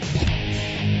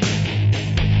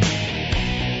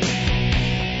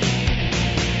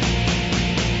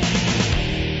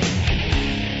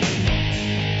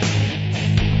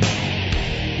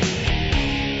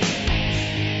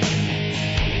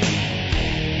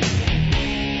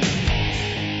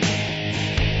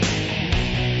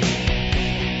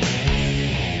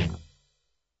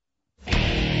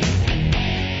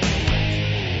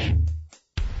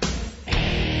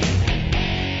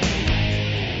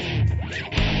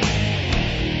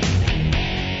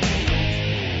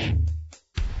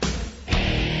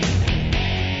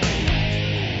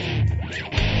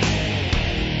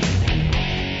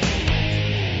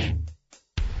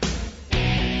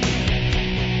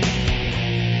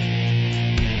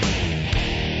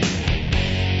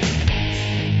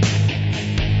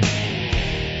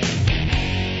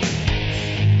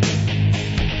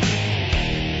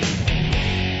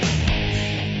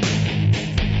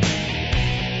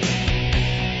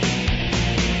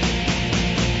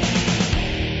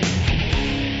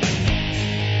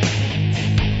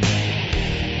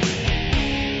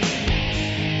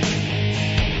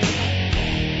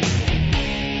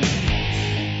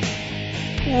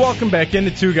 welcome back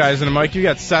into Two Guys and a Mic. You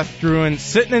got Seth Gruen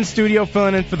sitting in studio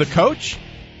filling in for the coach.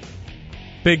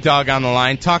 Big Dog on the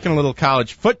line, talking a little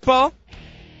college football.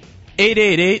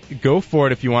 888, go for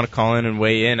it if you want to call in and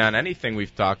weigh in on anything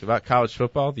we've talked about, college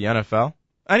football, the NFL,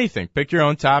 anything. Pick your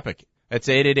own topic. That's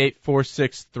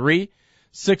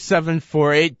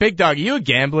 888-463-6748. Big Dog, are you a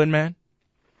gambling man?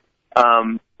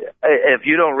 If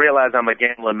you don't realize I'm a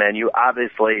gambling man, you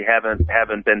obviously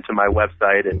haven't been to my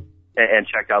website and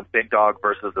checked out Big Dog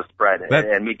versus the spread,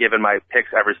 and me giving my picks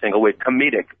every single week,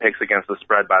 comedic picks against the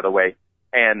spread, by the way.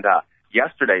 And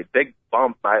yesterday, big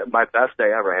bump, my best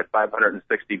day ever. I had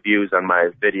 560 views on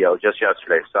my video just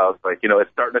yesterday. So I was like,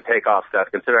 it's starting to take off,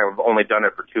 Seth, considering I've only done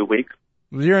it for 2 weeks.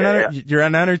 You're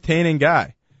an entertaining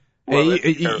guy. Well,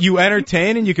 you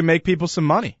entertain and you can make people some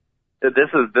money. This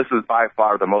is by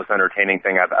far the most entertaining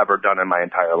thing I've ever done in my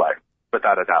entire life,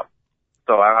 without a doubt.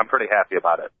 So I'm pretty happy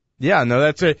about it. Yeah, no,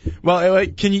 that's it. Well,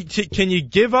 can you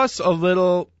give us a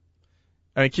little?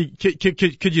 I mean,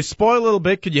 could you spoil a little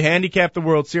bit? Could you handicap the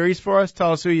World Series for us?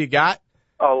 Tell us who you got.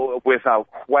 Oh, without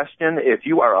question, if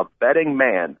you are a betting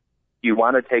man, you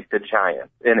want to take the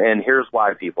Giants. And here's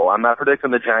why, people. I'm not predicting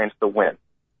the Giants to win,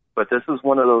 but this is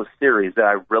one of those series that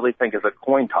I really think is a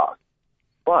coin toss.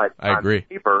 But I agree.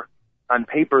 On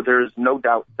paper, there's no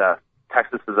doubt that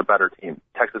Texas is a better team.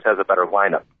 Texas has a better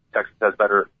lineup. Texas has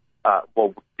better,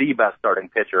 the best starting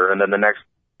pitcher, and then the next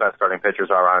best starting pitchers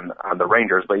are on the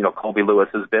Rangers. But, Colby Lewis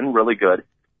has been really good.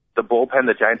 The bullpen,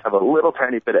 the Giants have a little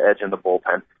tiny bit of edge in the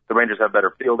bullpen. The Rangers have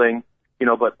better fielding,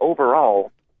 but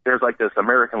overall, there's like this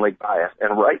American League bias.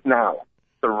 And right now,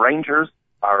 the Rangers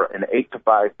are an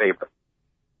 8-5 favorite,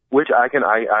 which I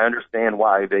understand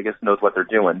why Vegas knows what they're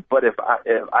doing. But if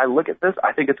I look at this,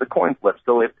 I think it's a coin flip.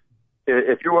 So if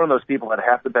you're one of those people that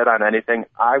have to bet on anything,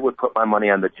 I would put my money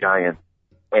on the Giants.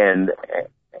 And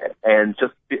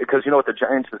just because what the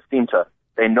Giants seem to,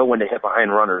 they know when to hit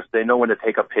behind runners. They know when to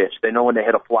take a pitch. They know when to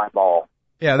hit a fly ball.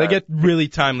 Yeah, they get really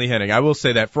timely hitting. I will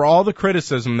say that. For all the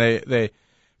criticism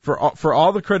for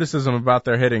all the criticism about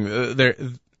their hitting,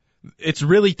 it's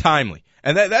really timely.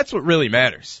 And that's what really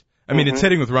matters. I mean, It's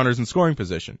hitting with runners in scoring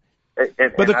position.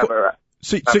 I've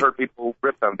heard people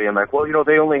rip them, being like, well,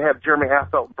 they only have Jeremy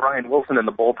Affeldt and Brian Wilson in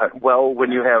the bullpen. Well,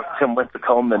 when you have Tim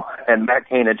Lincecum and Matt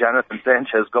Cain and Jonathan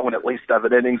Sanchez going at least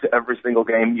 7 innings every single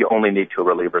game, you only need 2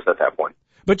 relievers at that point.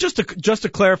 But just to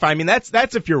clarify, I mean,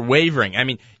 that's if you're wavering. I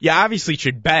mean, you obviously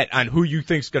should bet on who you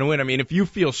think's going to win. I mean, if you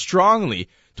feel strongly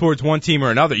towards one team or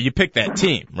another, you pick that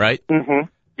team, right? Mm-hmm.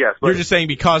 Yes. You're just saying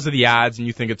because of the odds and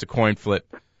you think it's a coin flip.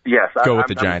 Yes. Go with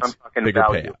the Giants. Bigger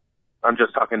payout. I'm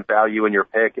just talking value in your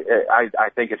pick. I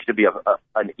think it should be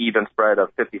an even spread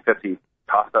of 50-50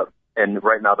 toss-up, and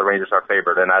right now the Rangers are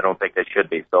favored, and I don't think they should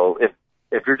be. So if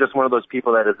you're just one of those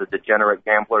people that is a degenerate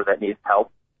gambler that needs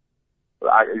help,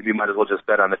 you might as well just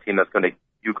bet on the team that's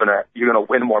you're gonna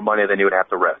win more money than you would have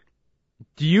to risk.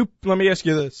 Let me ask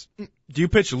you this: do you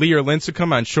pitch Lee or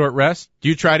Lincecum on short rest? Do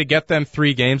you try to get them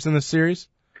 3 games in the series?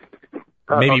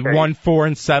 Maybe 1, 4,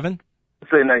 and 7.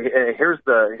 So now, here's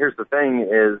the thing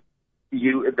is.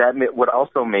 That would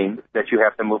also mean that you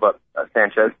have to move up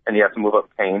Sanchez, and you have to move up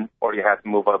Cain, or you have to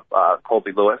move up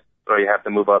Colby Lewis, or you have to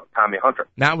move up Tommy Hunter.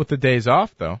 Not with the days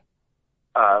off, though.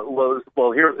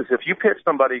 Well, here is if you pitch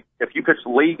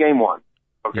Lee game 1,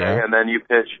 okay, yeah. And then you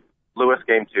pitch Lewis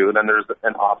game 2, then there's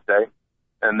an off day,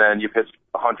 and then you pitch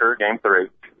Hunter game 3, and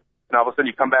all of a sudden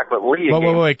you come back with Lee.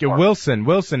 Wait,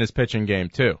 Wilson is pitching game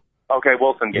 2. Okay,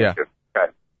 Wilson game 2.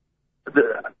 Okay.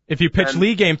 If you pitch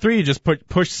Lee game 3, you just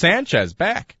push Sanchez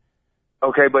back.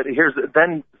 Okay, but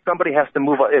then somebody has to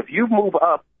move up. If you move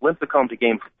up Lincecum to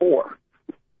game 4,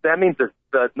 that means that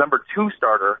the number 2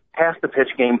 starter has to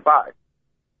pitch game 5.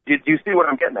 Do you see what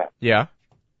I'm getting at? Yeah.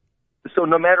 So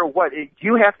no matter what, if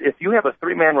you have a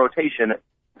 3-man rotation,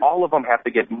 all of them have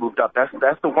to get moved up. That's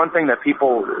the one thing that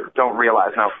people don't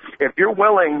realize. Now, if you're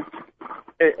willing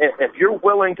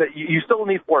to, you still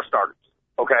need 4 starters.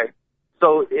 Okay.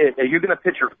 So are you going to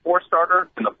pitch your 4th starter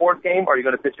in the 4th game, or are you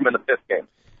going to pitch him in the 5th game?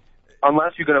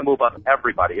 Unless you're going to move up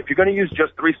everybody. If you're going to use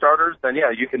just 3 starters, then yeah,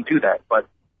 you can do that. But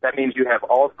that means you have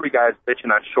all 3 guys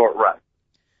pitching on short rest.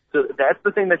 So that's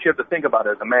the thing that you have to think about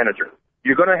as a manager.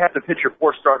 You're going to have to pitch your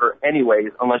 4th starter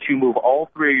anyways, unless you move all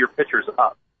 3 of your pitchers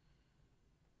up.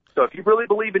 So if you really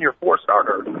believe in your 4th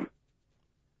starter,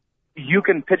 you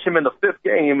can pitch him in the 5th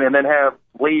game and then have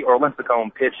Lee or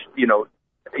Lincecum pitch,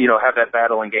 have that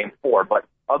battle in game 4. But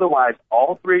otherwise,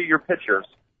 all 3 of your pitchers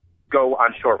go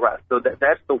on short rest. So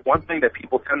that's the one thing that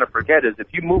people tend to forget is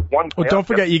if you move one. Well, don't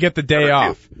forget you get the day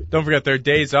off. Don't forget there are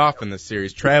days off in the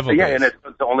series, travel days. Yeah, and it's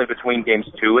only between games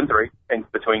 2 and 3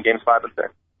 and between games 5 and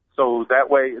 6. So that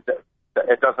way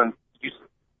it doesn't.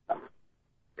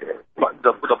 But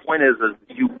the point is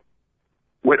you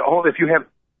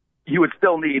would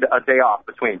still need a day off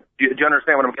between. Do you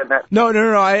understand what I'm getting at? No.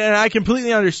 I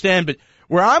completely understand, but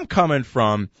where I'm coming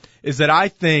from is that I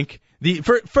think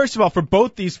first of all, for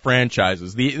both these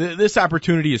franchises, this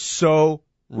opportunity is so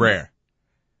rare.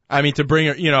 I mean, to bring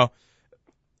it,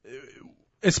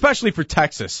 especially for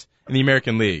Texas in the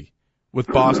American League with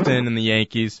Boston and the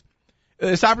Yankees,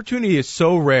 this opportunity is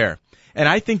so rare, and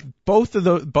I think both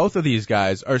of these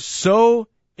guys are so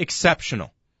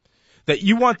exceptional that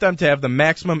you want them to have the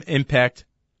maximum impact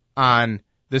on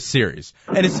this series,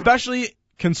 and especially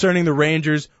concerning the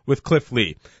Rangers with Cliff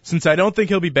Lee. Since I don't think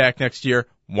he'll be back next year,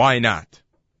 why not?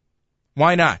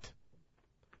 Why not?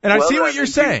 And I see what you're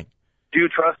saying. Do you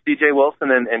trust DJ Wilson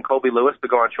and Colby Lewis to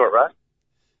go on short rest?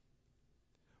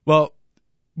 Well,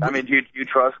 I mean, do you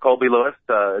trust Colby Lewis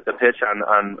to pitch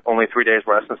on only 3 days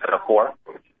rest instead of 4?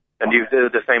 And do you do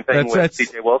the same thing with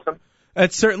DJ Wilson?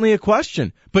 That's certainly a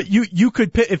question. But you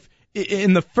could pick, if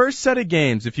in the first set of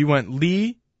games, if you went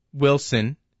Lee,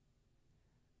 Wilson,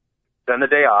 then the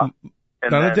day off,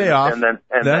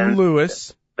 then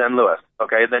Lewis. Then Lewis.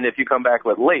 Okay. Then if you come back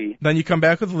with Lee. Then you come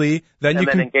back with Lee. Then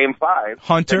in Game 5.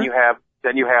 Hunter.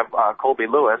 Then you have Colby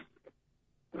Lewis,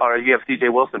 or you have C.J.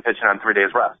 Wilson pitching on 3 days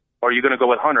rest. Or are you going to go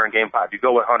with Hunter in Game 5? You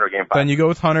go with Hunter Game 5. Then you go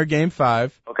with Hunter Game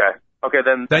 5. Okay.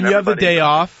 Then you have the day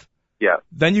off. Yeah.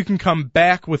 Then you can come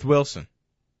back with Wilson.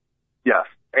 Yes.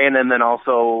 And then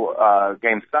also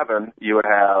Game 7 you would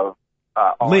have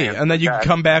Lee, and then you can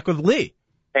come back with Lee.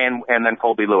 And then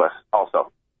Colby Lewis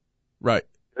also. Right.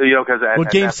 Because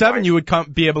Game 7 you would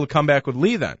be able to come back with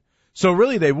Lee then. So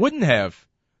really they wouldn't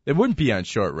be on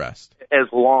short rest. As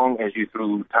long as you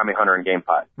threw Tommy Hunter in Game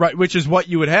 5. Right, which is what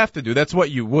you would have to do. That's what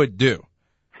you would do.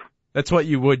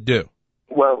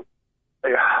 Well,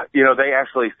 they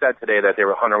actually said today that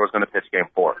Hunter was going to pitch Game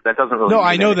 4. That doesn't really. No,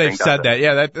 I know they've said that.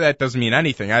 Yeah, that doesn't mean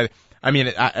anything. I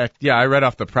read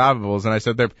off the probables and I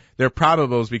said they're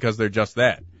probables because they're just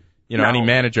that. Any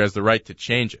manager has the right to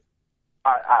change it.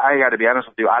 I got to be honest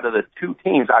with you. Out of the two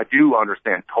teams, I do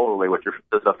understand totally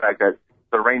the fact that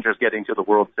the Rangers getting to the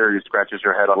World Series scratches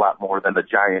your head a lot more than the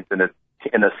Giants, and it's,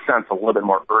 in a sense, a little bit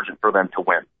more urgent for them to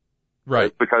win.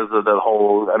 Right. Because of the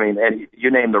whole, and you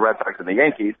name the Red Sox and the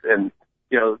Yankees, and,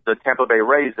 the Tampa Bay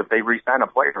Rays, if they re-sign a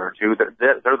player or two,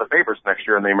 they're the favorites next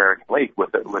year in the American League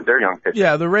with their young pitchers.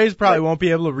 Yeah, the Rays probably won't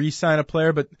be able to re-sign a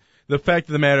player, but the fact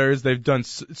of the matter is they've done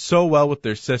so well with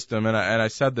their system, and I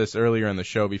said this earlier in the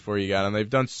show before you got on, they've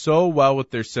done so well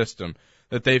with their system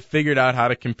that they've figured out how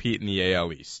to compete in the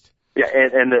AL East. Yeah,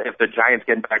 and if the Giants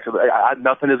get back to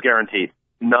nothing is guaranteed.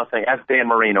 Nothing. Ask Dan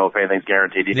Marino if anything's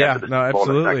guaranteed.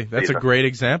 Absolutely. That's a great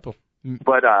example.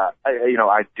 But,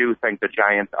 I do think the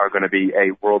Giants are going to be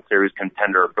a World Series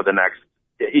contender for the next,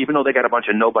 even though they got a bunch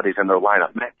of nobodies in their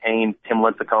lineup. Matt Cain, Tim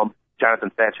Lincecum,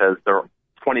 Jonathan Sanchez, they're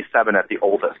 27 at the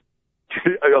oldest.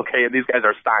 Okay, and these guys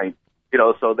are signed.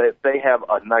 So they have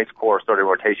a nice core starting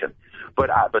rotation. But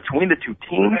between the two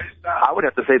teams, I would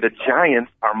have to say the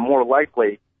Giants are more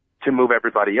likely to move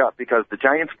everybody up because the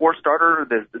Giants' fourth starter,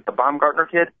 the Baumgartner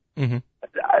kid, mm-hmm.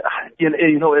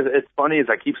 It's funny as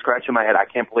I keep scratching my head. I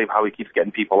can't believe how he keeps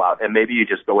getting people out. And maybe you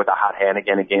just go with a hot hand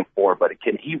again in Game 4, but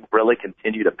can he really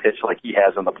continue to pitch like he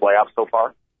has in the playoffs so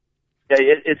far? Yeah,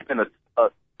 it's been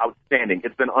outstanding.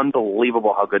 It's been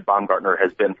unbelievable how good Baumgartner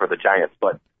has been for the Giants,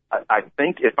 but I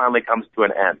think it finally comes to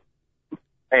an end.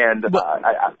 And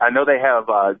I know they have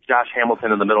Josh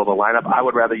Hamilton in the middle of the lineup. I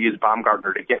would rather use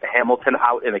Baumgartner to get Hamilton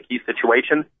out in a key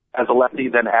situation as a lefty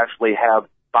than actually have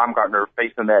Baumgartner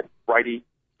facing that righty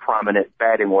prominent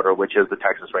batting order, which is the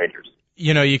Texas Rangers.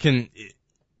 You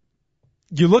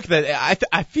look at that.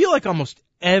 I feel like almost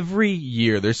every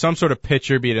year there's some sort of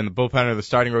pitcher, be it in the bullpen or the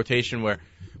starting rotation, where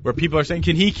people are saying,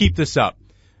 can he keep this up?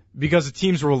 Because the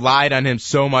teams relied on him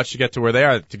so much to get to where they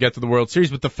are, to get to the World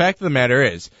Series. But the fact of the matter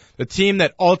is, the team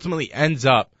that ultimately ends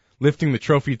up lifting the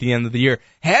trophy at the end of the year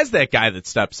has that guy that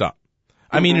steps up.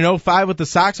 Mm-hmm. I mean, in 2005 with the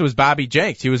Sox, it was Bobby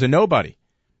Jenks. He was a nobody.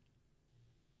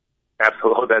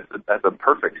 Absolutely. That's a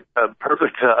perfect.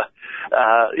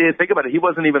 Think about it. He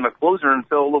wasn't even the closer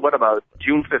until, about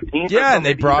June 15th? Yeah, and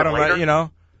they brought him,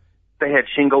 They had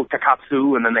Shingo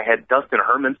Takatsu, and then they had Dustin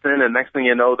Hermanson, and next thing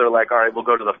you know, they're like, all right, we'll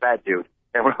go to the fat dude.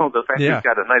 And the fat dude's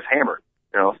got a nice hammer,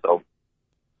 so.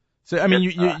 So, I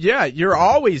mean, you're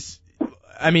always,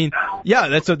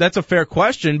 that's a fair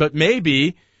question, but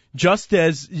maybe just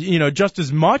as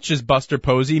much as Buster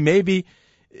Posey, maybe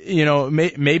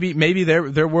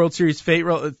their World Series fate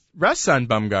rests on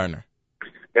Baumgartner.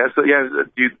 Yeah, do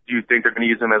you think they're going to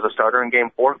use him as a starter in Game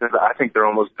 4? Because I think they're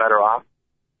almost better off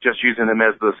just using him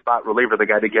as the spot reliever, the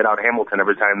guy to get out Hamilton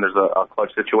every time there's a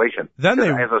clutch situation.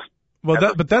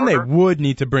 Well, but then they would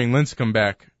need to bring Lincecum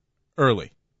back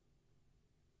early.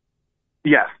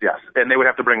 Yes, and they would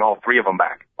have to bring all three of them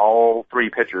back, all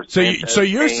three pitchers. So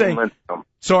you're saying, Lincecum.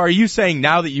 So are you saying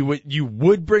now that you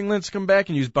would bring Lincecum back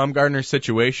and use Bumgarner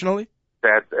situationally?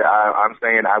 I'm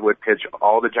saying I would pitch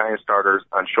all the Giant starters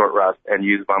on short rest and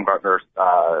use Bumgarner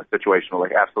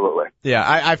situationally. Absolutely. Yeah,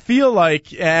 I feel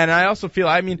like, and I also feel,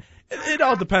 I mean, it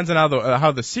all depends on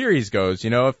how the series goes. You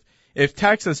know, if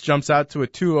Texas jumps out to a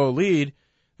 2-0 lead,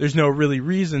 there's no really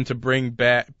reason to bring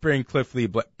Cliff Lee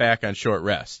back on short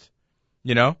rest.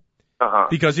 You know? Uh-huh.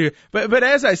 Because but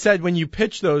as I said, when you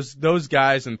pitch those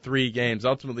guys in 3 games,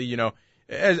 ultimately, you know,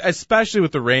 especially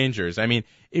with the Rangers, I mean,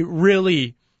 it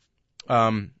really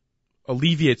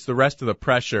alleviates the rest of the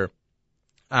pressure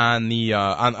on the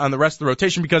on the rest of the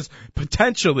rotation, because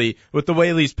potentially with the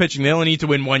way Lee's pitching, they only need to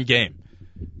win 1 game.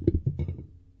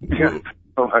 Yeah.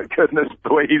 Oh my goodness,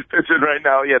 the way he's pitching right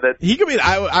now, yeah, that he could be.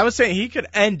 I was saying he could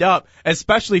end up,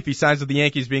 especially if he signs with the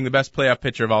Yankees, being the best playoff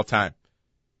pitcher of all time.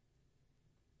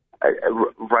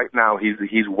 Right now,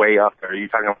 he's way up there. You're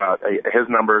talking about his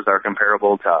numbers are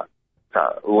comparable to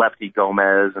Lefty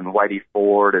Gomez and Whitey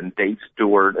Ford and Dave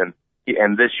Stewart, and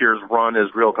this year's run is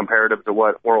real comparative to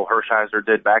what Oral Hershiser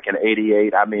did back in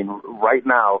 '88. I mean, right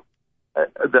now,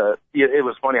 it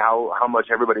was funny how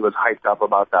much everybody was hyped up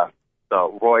about the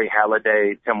Roy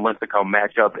Halladay, Tim Lincecum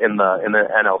matchup in the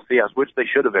NLCS, which they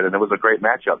should have been, and it was a great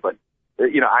matchup. But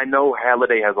you know, I know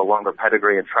Halladay has a longer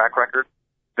pedigree and track record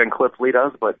than Cliff Lee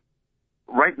does, but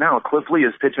right now, Cliff Lee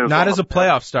is pitching not as a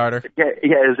playoff starter. Yeah,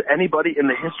 as anybody in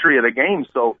the history of the game.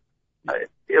 So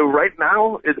right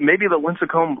now, maybe the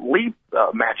Lincecum Lee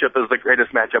matchup is the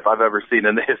greatest matchup I've ever seen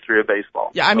in the history of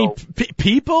baseball. Yeah, I mean,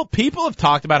 people have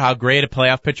talked about how great a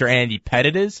playoff pitcher Andy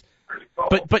Pettitte is,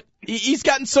 but he's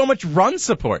gotten so much run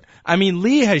support. I mean,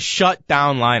 Lee has shut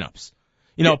down lineups.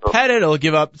 You know, Pettitte will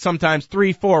give up sometimes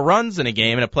 3-4 runs in a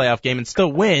game, in a playoff game, and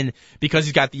still win because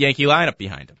he's got the Yankee lineup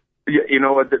behind him. You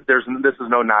know what? This is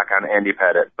no knock on Andy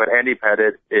Pettitte, but Andy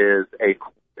Pettitte is a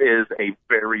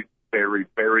very, very,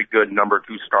 very good number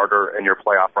 2 starter in your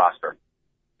playoff roster.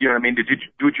 You know what I mean?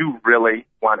 Would you really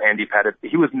want Andy Pettitte?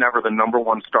 He was never the number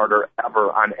 1 starter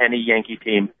ever on any Yankee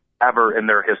team ever in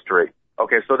their history.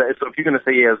 Okay, so if you're going to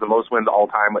say he has the most wins all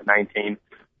time with 19,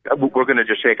 we're going to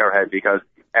just shake our head, because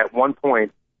at one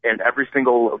point in every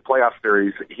single playoff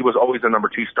series, he was always the number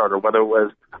 2 starter, whether it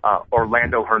was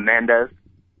Orlando Hernandez,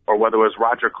 or whether it was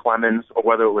Roger Clemens, or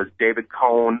whether it was David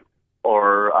Cohn,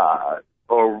 or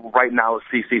right now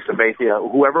CC Sabathia,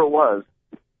 whoever it was.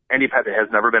 Andy Pettitte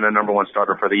has never been a number 1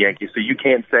 starter for the Yankees, so you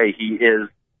can't say he is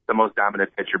the most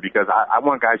dominant pitcher, because I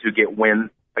want guys who get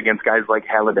wins against guys like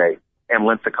Halladay and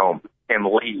Lincecum and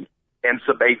Lee and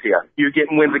Sabathia. You're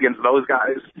getting wins against those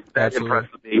guys. That impresses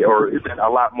me, or is that a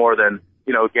lot more than,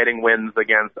 you know, getting wins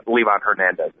against Levan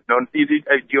Hernandez? No, do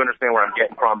you understand where I'm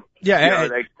getting from? Yeah.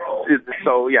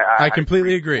 I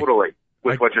completely agree. Totally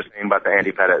with what you're saying about the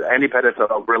Andy Pettitte. Andy Pettitte's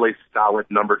a really solid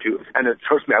number 2. And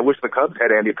trust me, I wish the Cubs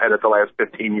had Andy Pettitte the last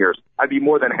 15 years. I'd be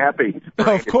more than happy.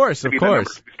 Of course. I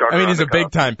mean, he's a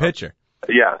big-time pitcher.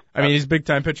 Yeah. I mean, he's a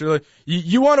big-time pitcher.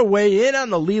 You want to weigh in on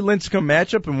the Lee Lincecum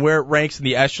matchup and where it ranks in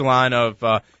the echelon of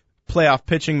playoff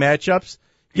pitching matchups?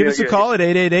 Give us a call at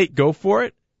 888-GO for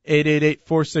it.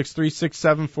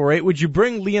 888-463-6748. Would you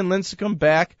bring Lee and Lincecum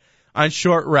back on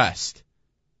short rest?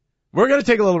 We're going to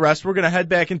take a little rest. We're going to head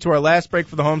back into our last break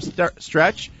for the home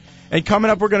stretch. And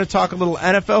coming up, we're going to talk a little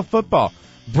NFL football.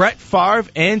 Brett Favre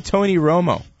and Tony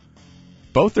Romo.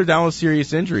 Both are down with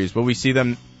serious injuries. Will we see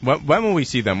them? When will we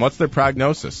see them? What's their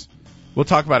prognosis? We'll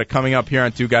talk about it coming up here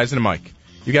on Two Guys and a Mic.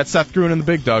 You got Seth Gruen and the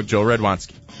Big Dog, Joel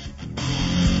Redwanski.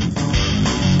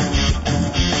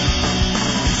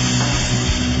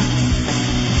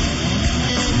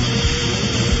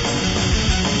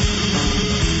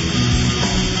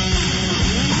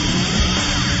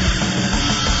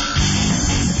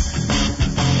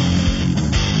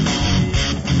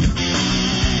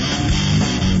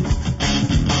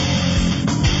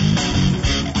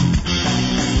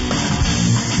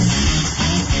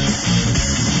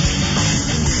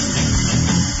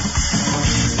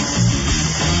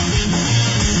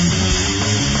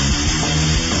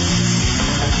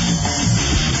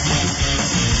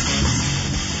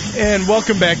 And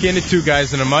welcome back into Two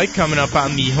Guys and a Mic. Coming up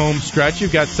on the home stretch,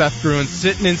 you've got Seth Gruen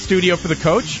sitting in studio for the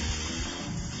coach,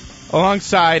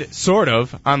 alongside, sort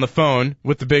of, on the phone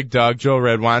with the Big Dog, Joel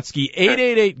Redwanski.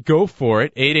 888-GO for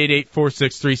it,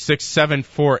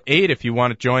 888-463-6748 if you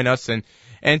want to join us and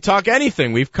talk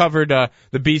anything. We've covered the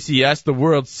BCS, the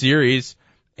World Series,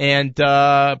 and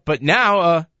but now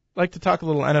I'd like to talk a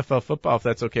little NFL football, if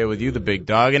that's okay with you, the Big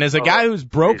Dog. And as a guy who's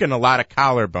broken a lot of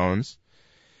collarbones,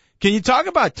 Can you talk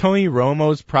about Tony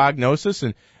Romo's prognosis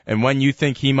and when you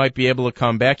think he might be able to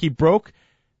come back? He broke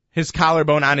his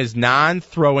collarbone on his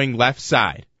non-throwing left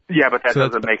side. Yeah, but that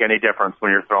doesn't make any difference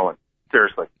when you're throwing.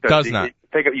 Seriously. Does not.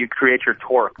 You create your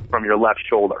torque from your left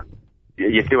shoulder.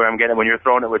 You see what I'm getting? When you're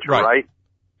throwing it with your right,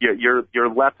 your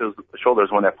left shoulder is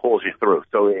the one that pulls you through.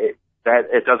 So it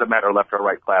doesn't matter left or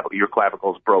right clavicle. Your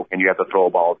clavicle is broke and you have to throw a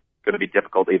ball. It's going to be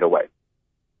difficult either way.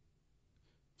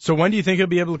 So when do you think he'll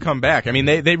be able to come back? I mean,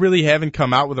 they really haven't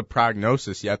come out with a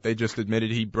prognosis yet. They just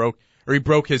admitted he broke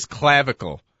his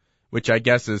clavicle, which I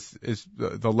guess is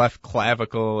the left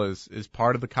clavicle is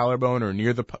part of the collarbone or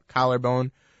near the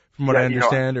collarbone, from what I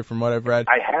understand or from what I've read.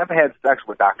 I have had sex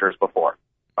with doctors before,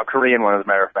 a Korean one as a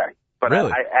matter of fact, but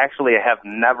really? I actually have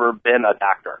never been a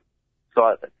doctor.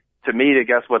 So to me, to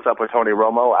guess what's up with Tony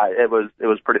Romo, it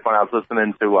was pretty fun. I was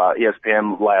listening to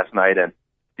ESPN last night, and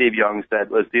Steve Young said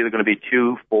it's either going to be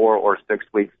 2, 4, or 6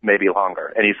 weeks, maybe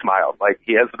longer. And he smiled. Like,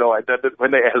 he has no idea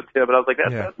when they asked him. And I was like,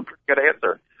 that's a pretty good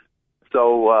answer.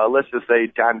 So let's just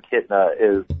say John Kitna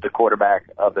is the quarterback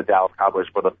of the Dallas Cowboys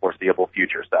for the foreseeable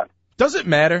future, Seth. Does it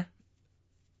matter?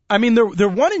 I mean, they're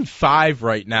 1-5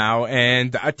 right now,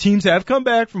 and teams have come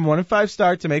back from 1-5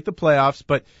 start to make the playoffs.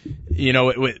 But,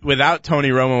 without Tony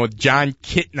Romo, with John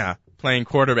Kitna playing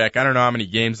quarterback, I don't know how many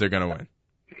games they're going to win.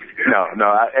 No.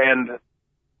 And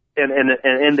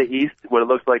in the East, what it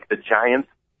looks like the Giants,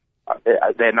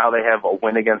 they have a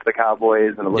win against the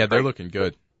Cowboys. And they're looking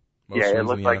good. It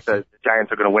looks like the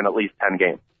Giants are going to win at least 10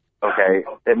 games. Okay,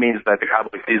 it means that the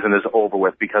Cowboys season is over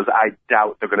with because I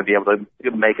doubt they're going to be able to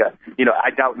make I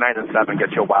doubt 9-7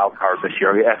 gets you a wild card this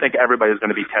year. I think everybody's going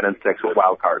to be 10-6 with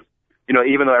wild cards.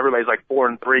 Even though everybody's like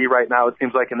 4-3 right now, it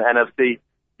seems like in the NFC,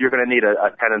 you're going to need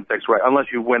a 10-6 right, unless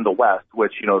you win the West,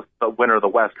 which the winner of the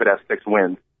West could have 6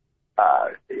 wins.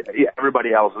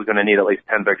 Everybody else is going to need at least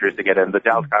 10 victories to get in. The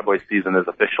Dallas Cowboys season is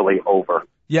officially over.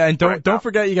 Yeah, and don't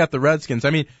forget you got the Redskins. I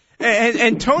mean,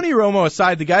 and Tony Romo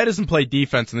aside, the guy doesn't play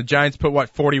defense, and the Giants put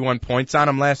 41 points on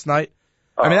him last night.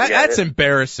 I mean, that's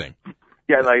embarrassing.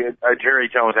 Yeah, like Jerry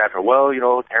Jones after. Well,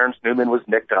 Terrence Newman was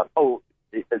nicked up. Oh,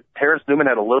 Terrence Newman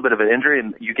had a little bit of an injury,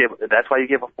 and that's why you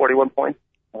gave up 41 points.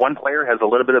 One player has a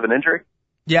little bit of an injury.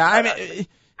 Yeah, I mean,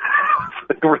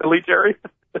 really, Jerry?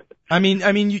 I mean,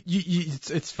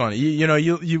 it's funny.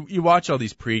 You watch all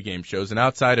these pregame shows, and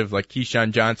outside of like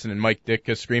Keyshawn Johnson and Mike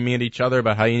Ditka screaming at each other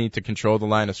about how you need to control the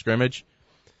line of scrimmage,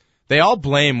 they all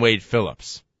blame Wade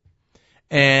Phillips.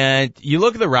 And you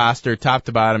look at the roster, top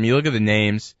to bottom, you look at the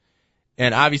names,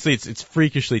 and obviously it's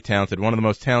freakishly talented, one of the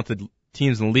most talented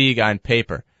teams in the league on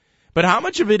paper. But how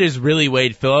much of it is really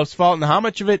Wade Phillips' fault, and how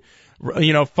much of it,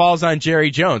 falls on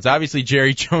Jerry Jones? Obviously,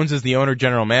 Jerry Jones is the owner,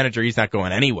 general manager. He's not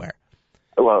going anywhere.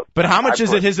 Well, but how much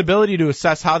is it his ability to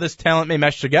assess how this talent may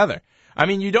mesh together? I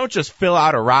mean, you don't just fill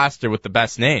out a roster with the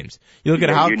best names. You look at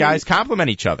how guys complement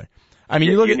each other. I mean,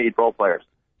 you need role players.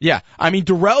 Yeah, I mean,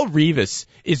 Darrelle Revis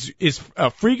is a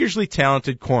freakishly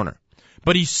talented corner,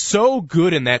 but he's so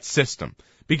good in that system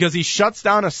because he shuts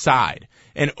down a side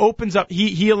and opens up.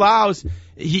 He allows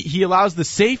the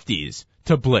safeties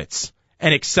to blitz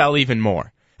and excel even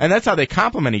more, and that's how they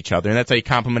complement each other, and that's how you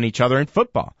complement each other in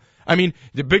football. I mean,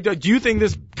 do you think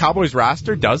this Cowboys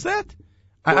roster does that?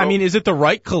 Well, I mean, is it the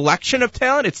right collection of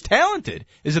talent? It's talented.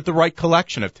 Is it the right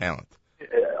collection of talent?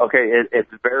 Okay,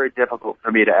 it's very difficult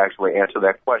for me to actually answer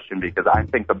that question because I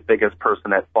think the biggest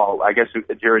person at fault, I guess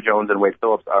Jerry Jones and Wade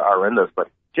Phillips are in this, but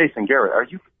Jason Garrett, are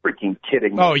you freaking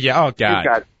kidding me? Oh, yeah. Oh,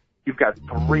 God. You've got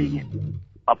 3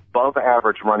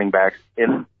 above-average running backs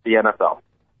in the NFL.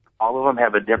 All of them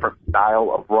have a different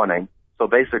style of running, so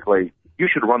basically you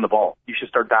should run the ball. You should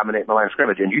start dominating the line of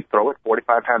scrimmage, and you throw it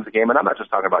 45 times a game. And I'm not just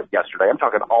talking about yesterday. I'm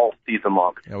talking all season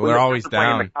long. Yeah, well, they're always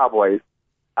down. The Cowboys,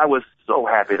 I was so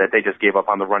happy that they just gave up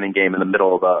on the running game in the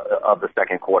middle of the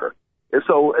second quarter.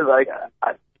 So,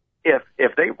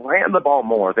 if they ran the ball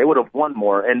more, they would have won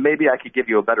more, and maybe I could give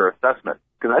you a better assessment.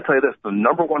 Because I tell you this, the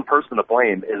number one person to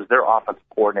blame is their offensive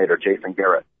coordinator, Jason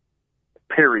Garrett.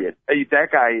 Period.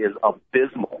 That guy is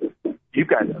abysmal. You've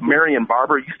got Marion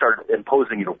Barber. You started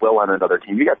imposing your will on another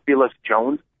team. You got Felix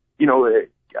Jones.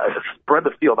 Spread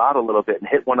the field out a little bit and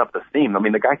hit one up the seam. I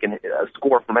mean, the guy can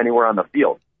score from anywhere on the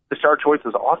field. The star choice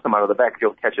is awesome out of the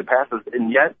backfield catching passes,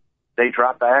 and yet they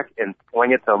drop back and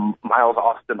fling it to Miles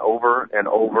Austin over and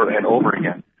over and over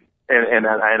again. And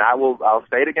I'll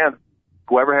say it again.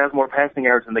 Whoever has more passing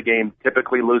yards in the game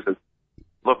typically loses.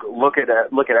 Look at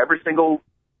every single.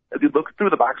 Look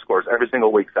through the box scores every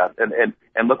single week, Seth,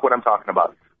 and look what I'm talking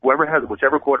about.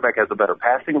 whichever quarterback has the better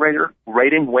passing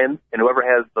rating wins, and whoever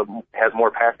has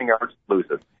more passing yards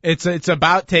loses. It's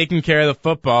about taking care of the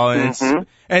football,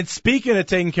 and speaking of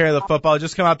taking care of the football, it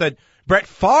just come out that Brett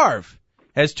Favre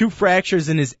has 2 fractures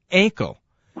in his ankle.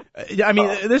 I mean,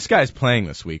 this guy's playing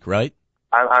this week, right?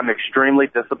 I'm extremely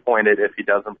disappointed if he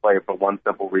doesn't play for one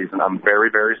simple reason. I'm very,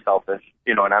 very selfish,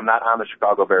 and I'm not on the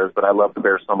Chicago Bears, but I love the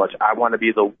Bears so much. I wanted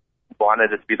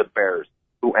it to be the Bears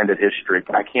who ended his streak.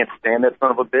 I can't stand that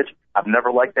son of a bitch. I've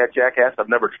never liked that jackass. I've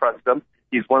never trusted him.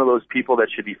 He's one of those people that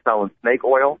should be selling snake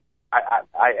oil.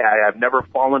 I've never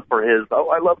fallen for his,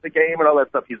 I love the game and all that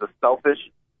stuff. He's a selfish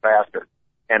bastard,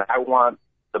 and I want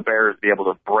the Bears to be able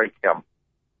to break him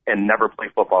and never play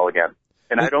football again.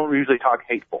 And I don't usually talk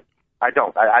hateful. I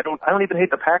don't even hate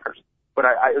the Packers. But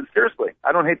I seriously,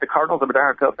 I don't hate the Cardinals. I'm a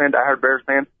diehard Cubs fan, diehard Bears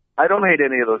fan. I don't hate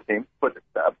any of those teams. But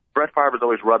Brett Favre has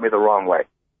always rubbed me the wrong way.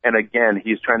 And again,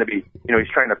 he's trying to be, he's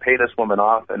trying to pay this woman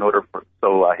off in order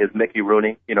so his Mickey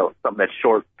Rooney, something that's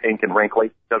short, pink, and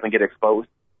wrinkly doesn't get exposed.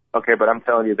 Okay, but I'm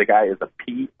telling you, the guy is a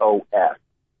POS.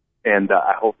 And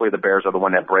hopefully the Bears are the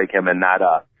one that break him and not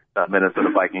the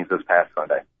Minnesota Vikings this past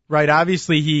Sunday. Right.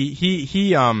 Obviously,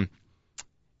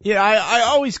 I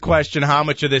always question how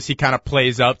much of this he kind of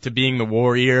plays up to being the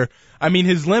warrior. I mean,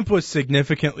 his limp was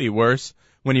significantly worse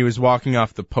when he was walking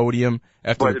off the podium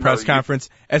after the press conference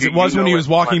as it was when he was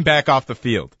walking back off the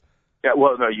field. Yeah,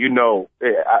 well, no,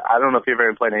 I don't know if you've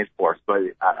ever played any sports, but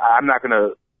I'm not going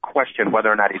to question whether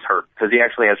or not he's hurt because he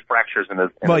actually has fractures in his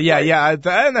leg.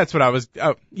 And that's what I was.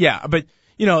 But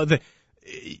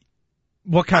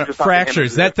what kind of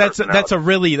fractures? That's a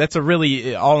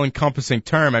really all-encompassing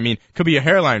term. I mean, could be a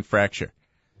hairline fracture.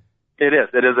 It is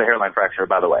a hairline fracture,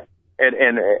 by the way.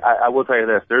 And I will tell you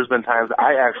this: there's been times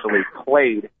I actually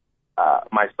played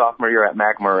my sophomore year at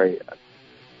McMurray.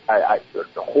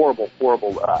 Horrible.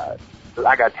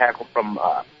 I got tackled from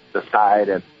the side,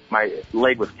 and my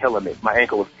leg was killing me. My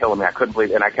ankle was killing me. I couldn't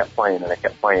believe it, and I kept playing.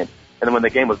 And then when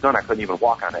the game was done, I couldn't even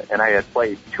walk on it, and I had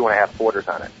played 2.5 quarters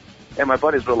on it. And my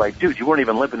buddies were like, dude, you weren't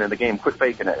even limping in the game. Quit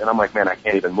faking it. And I'm like, man, I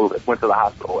can't even move it. Went to the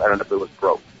hospital. Ended up it was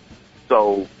broke.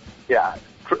 So, yeah,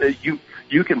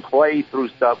 you can play through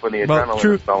stuff when the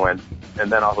adrenaline is going, and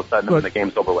then all of a sudden when the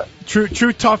game's over with.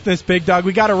 True toughness, Big Dog.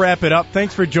 We got to wrap it up.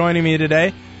 Thanks for joining me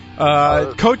today.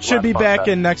 Coach should be back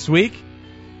in next week.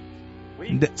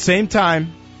 Same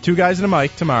time, 2 guys and a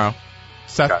mic tomorrow.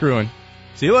 Seth Gruen.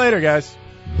 See you later, guys.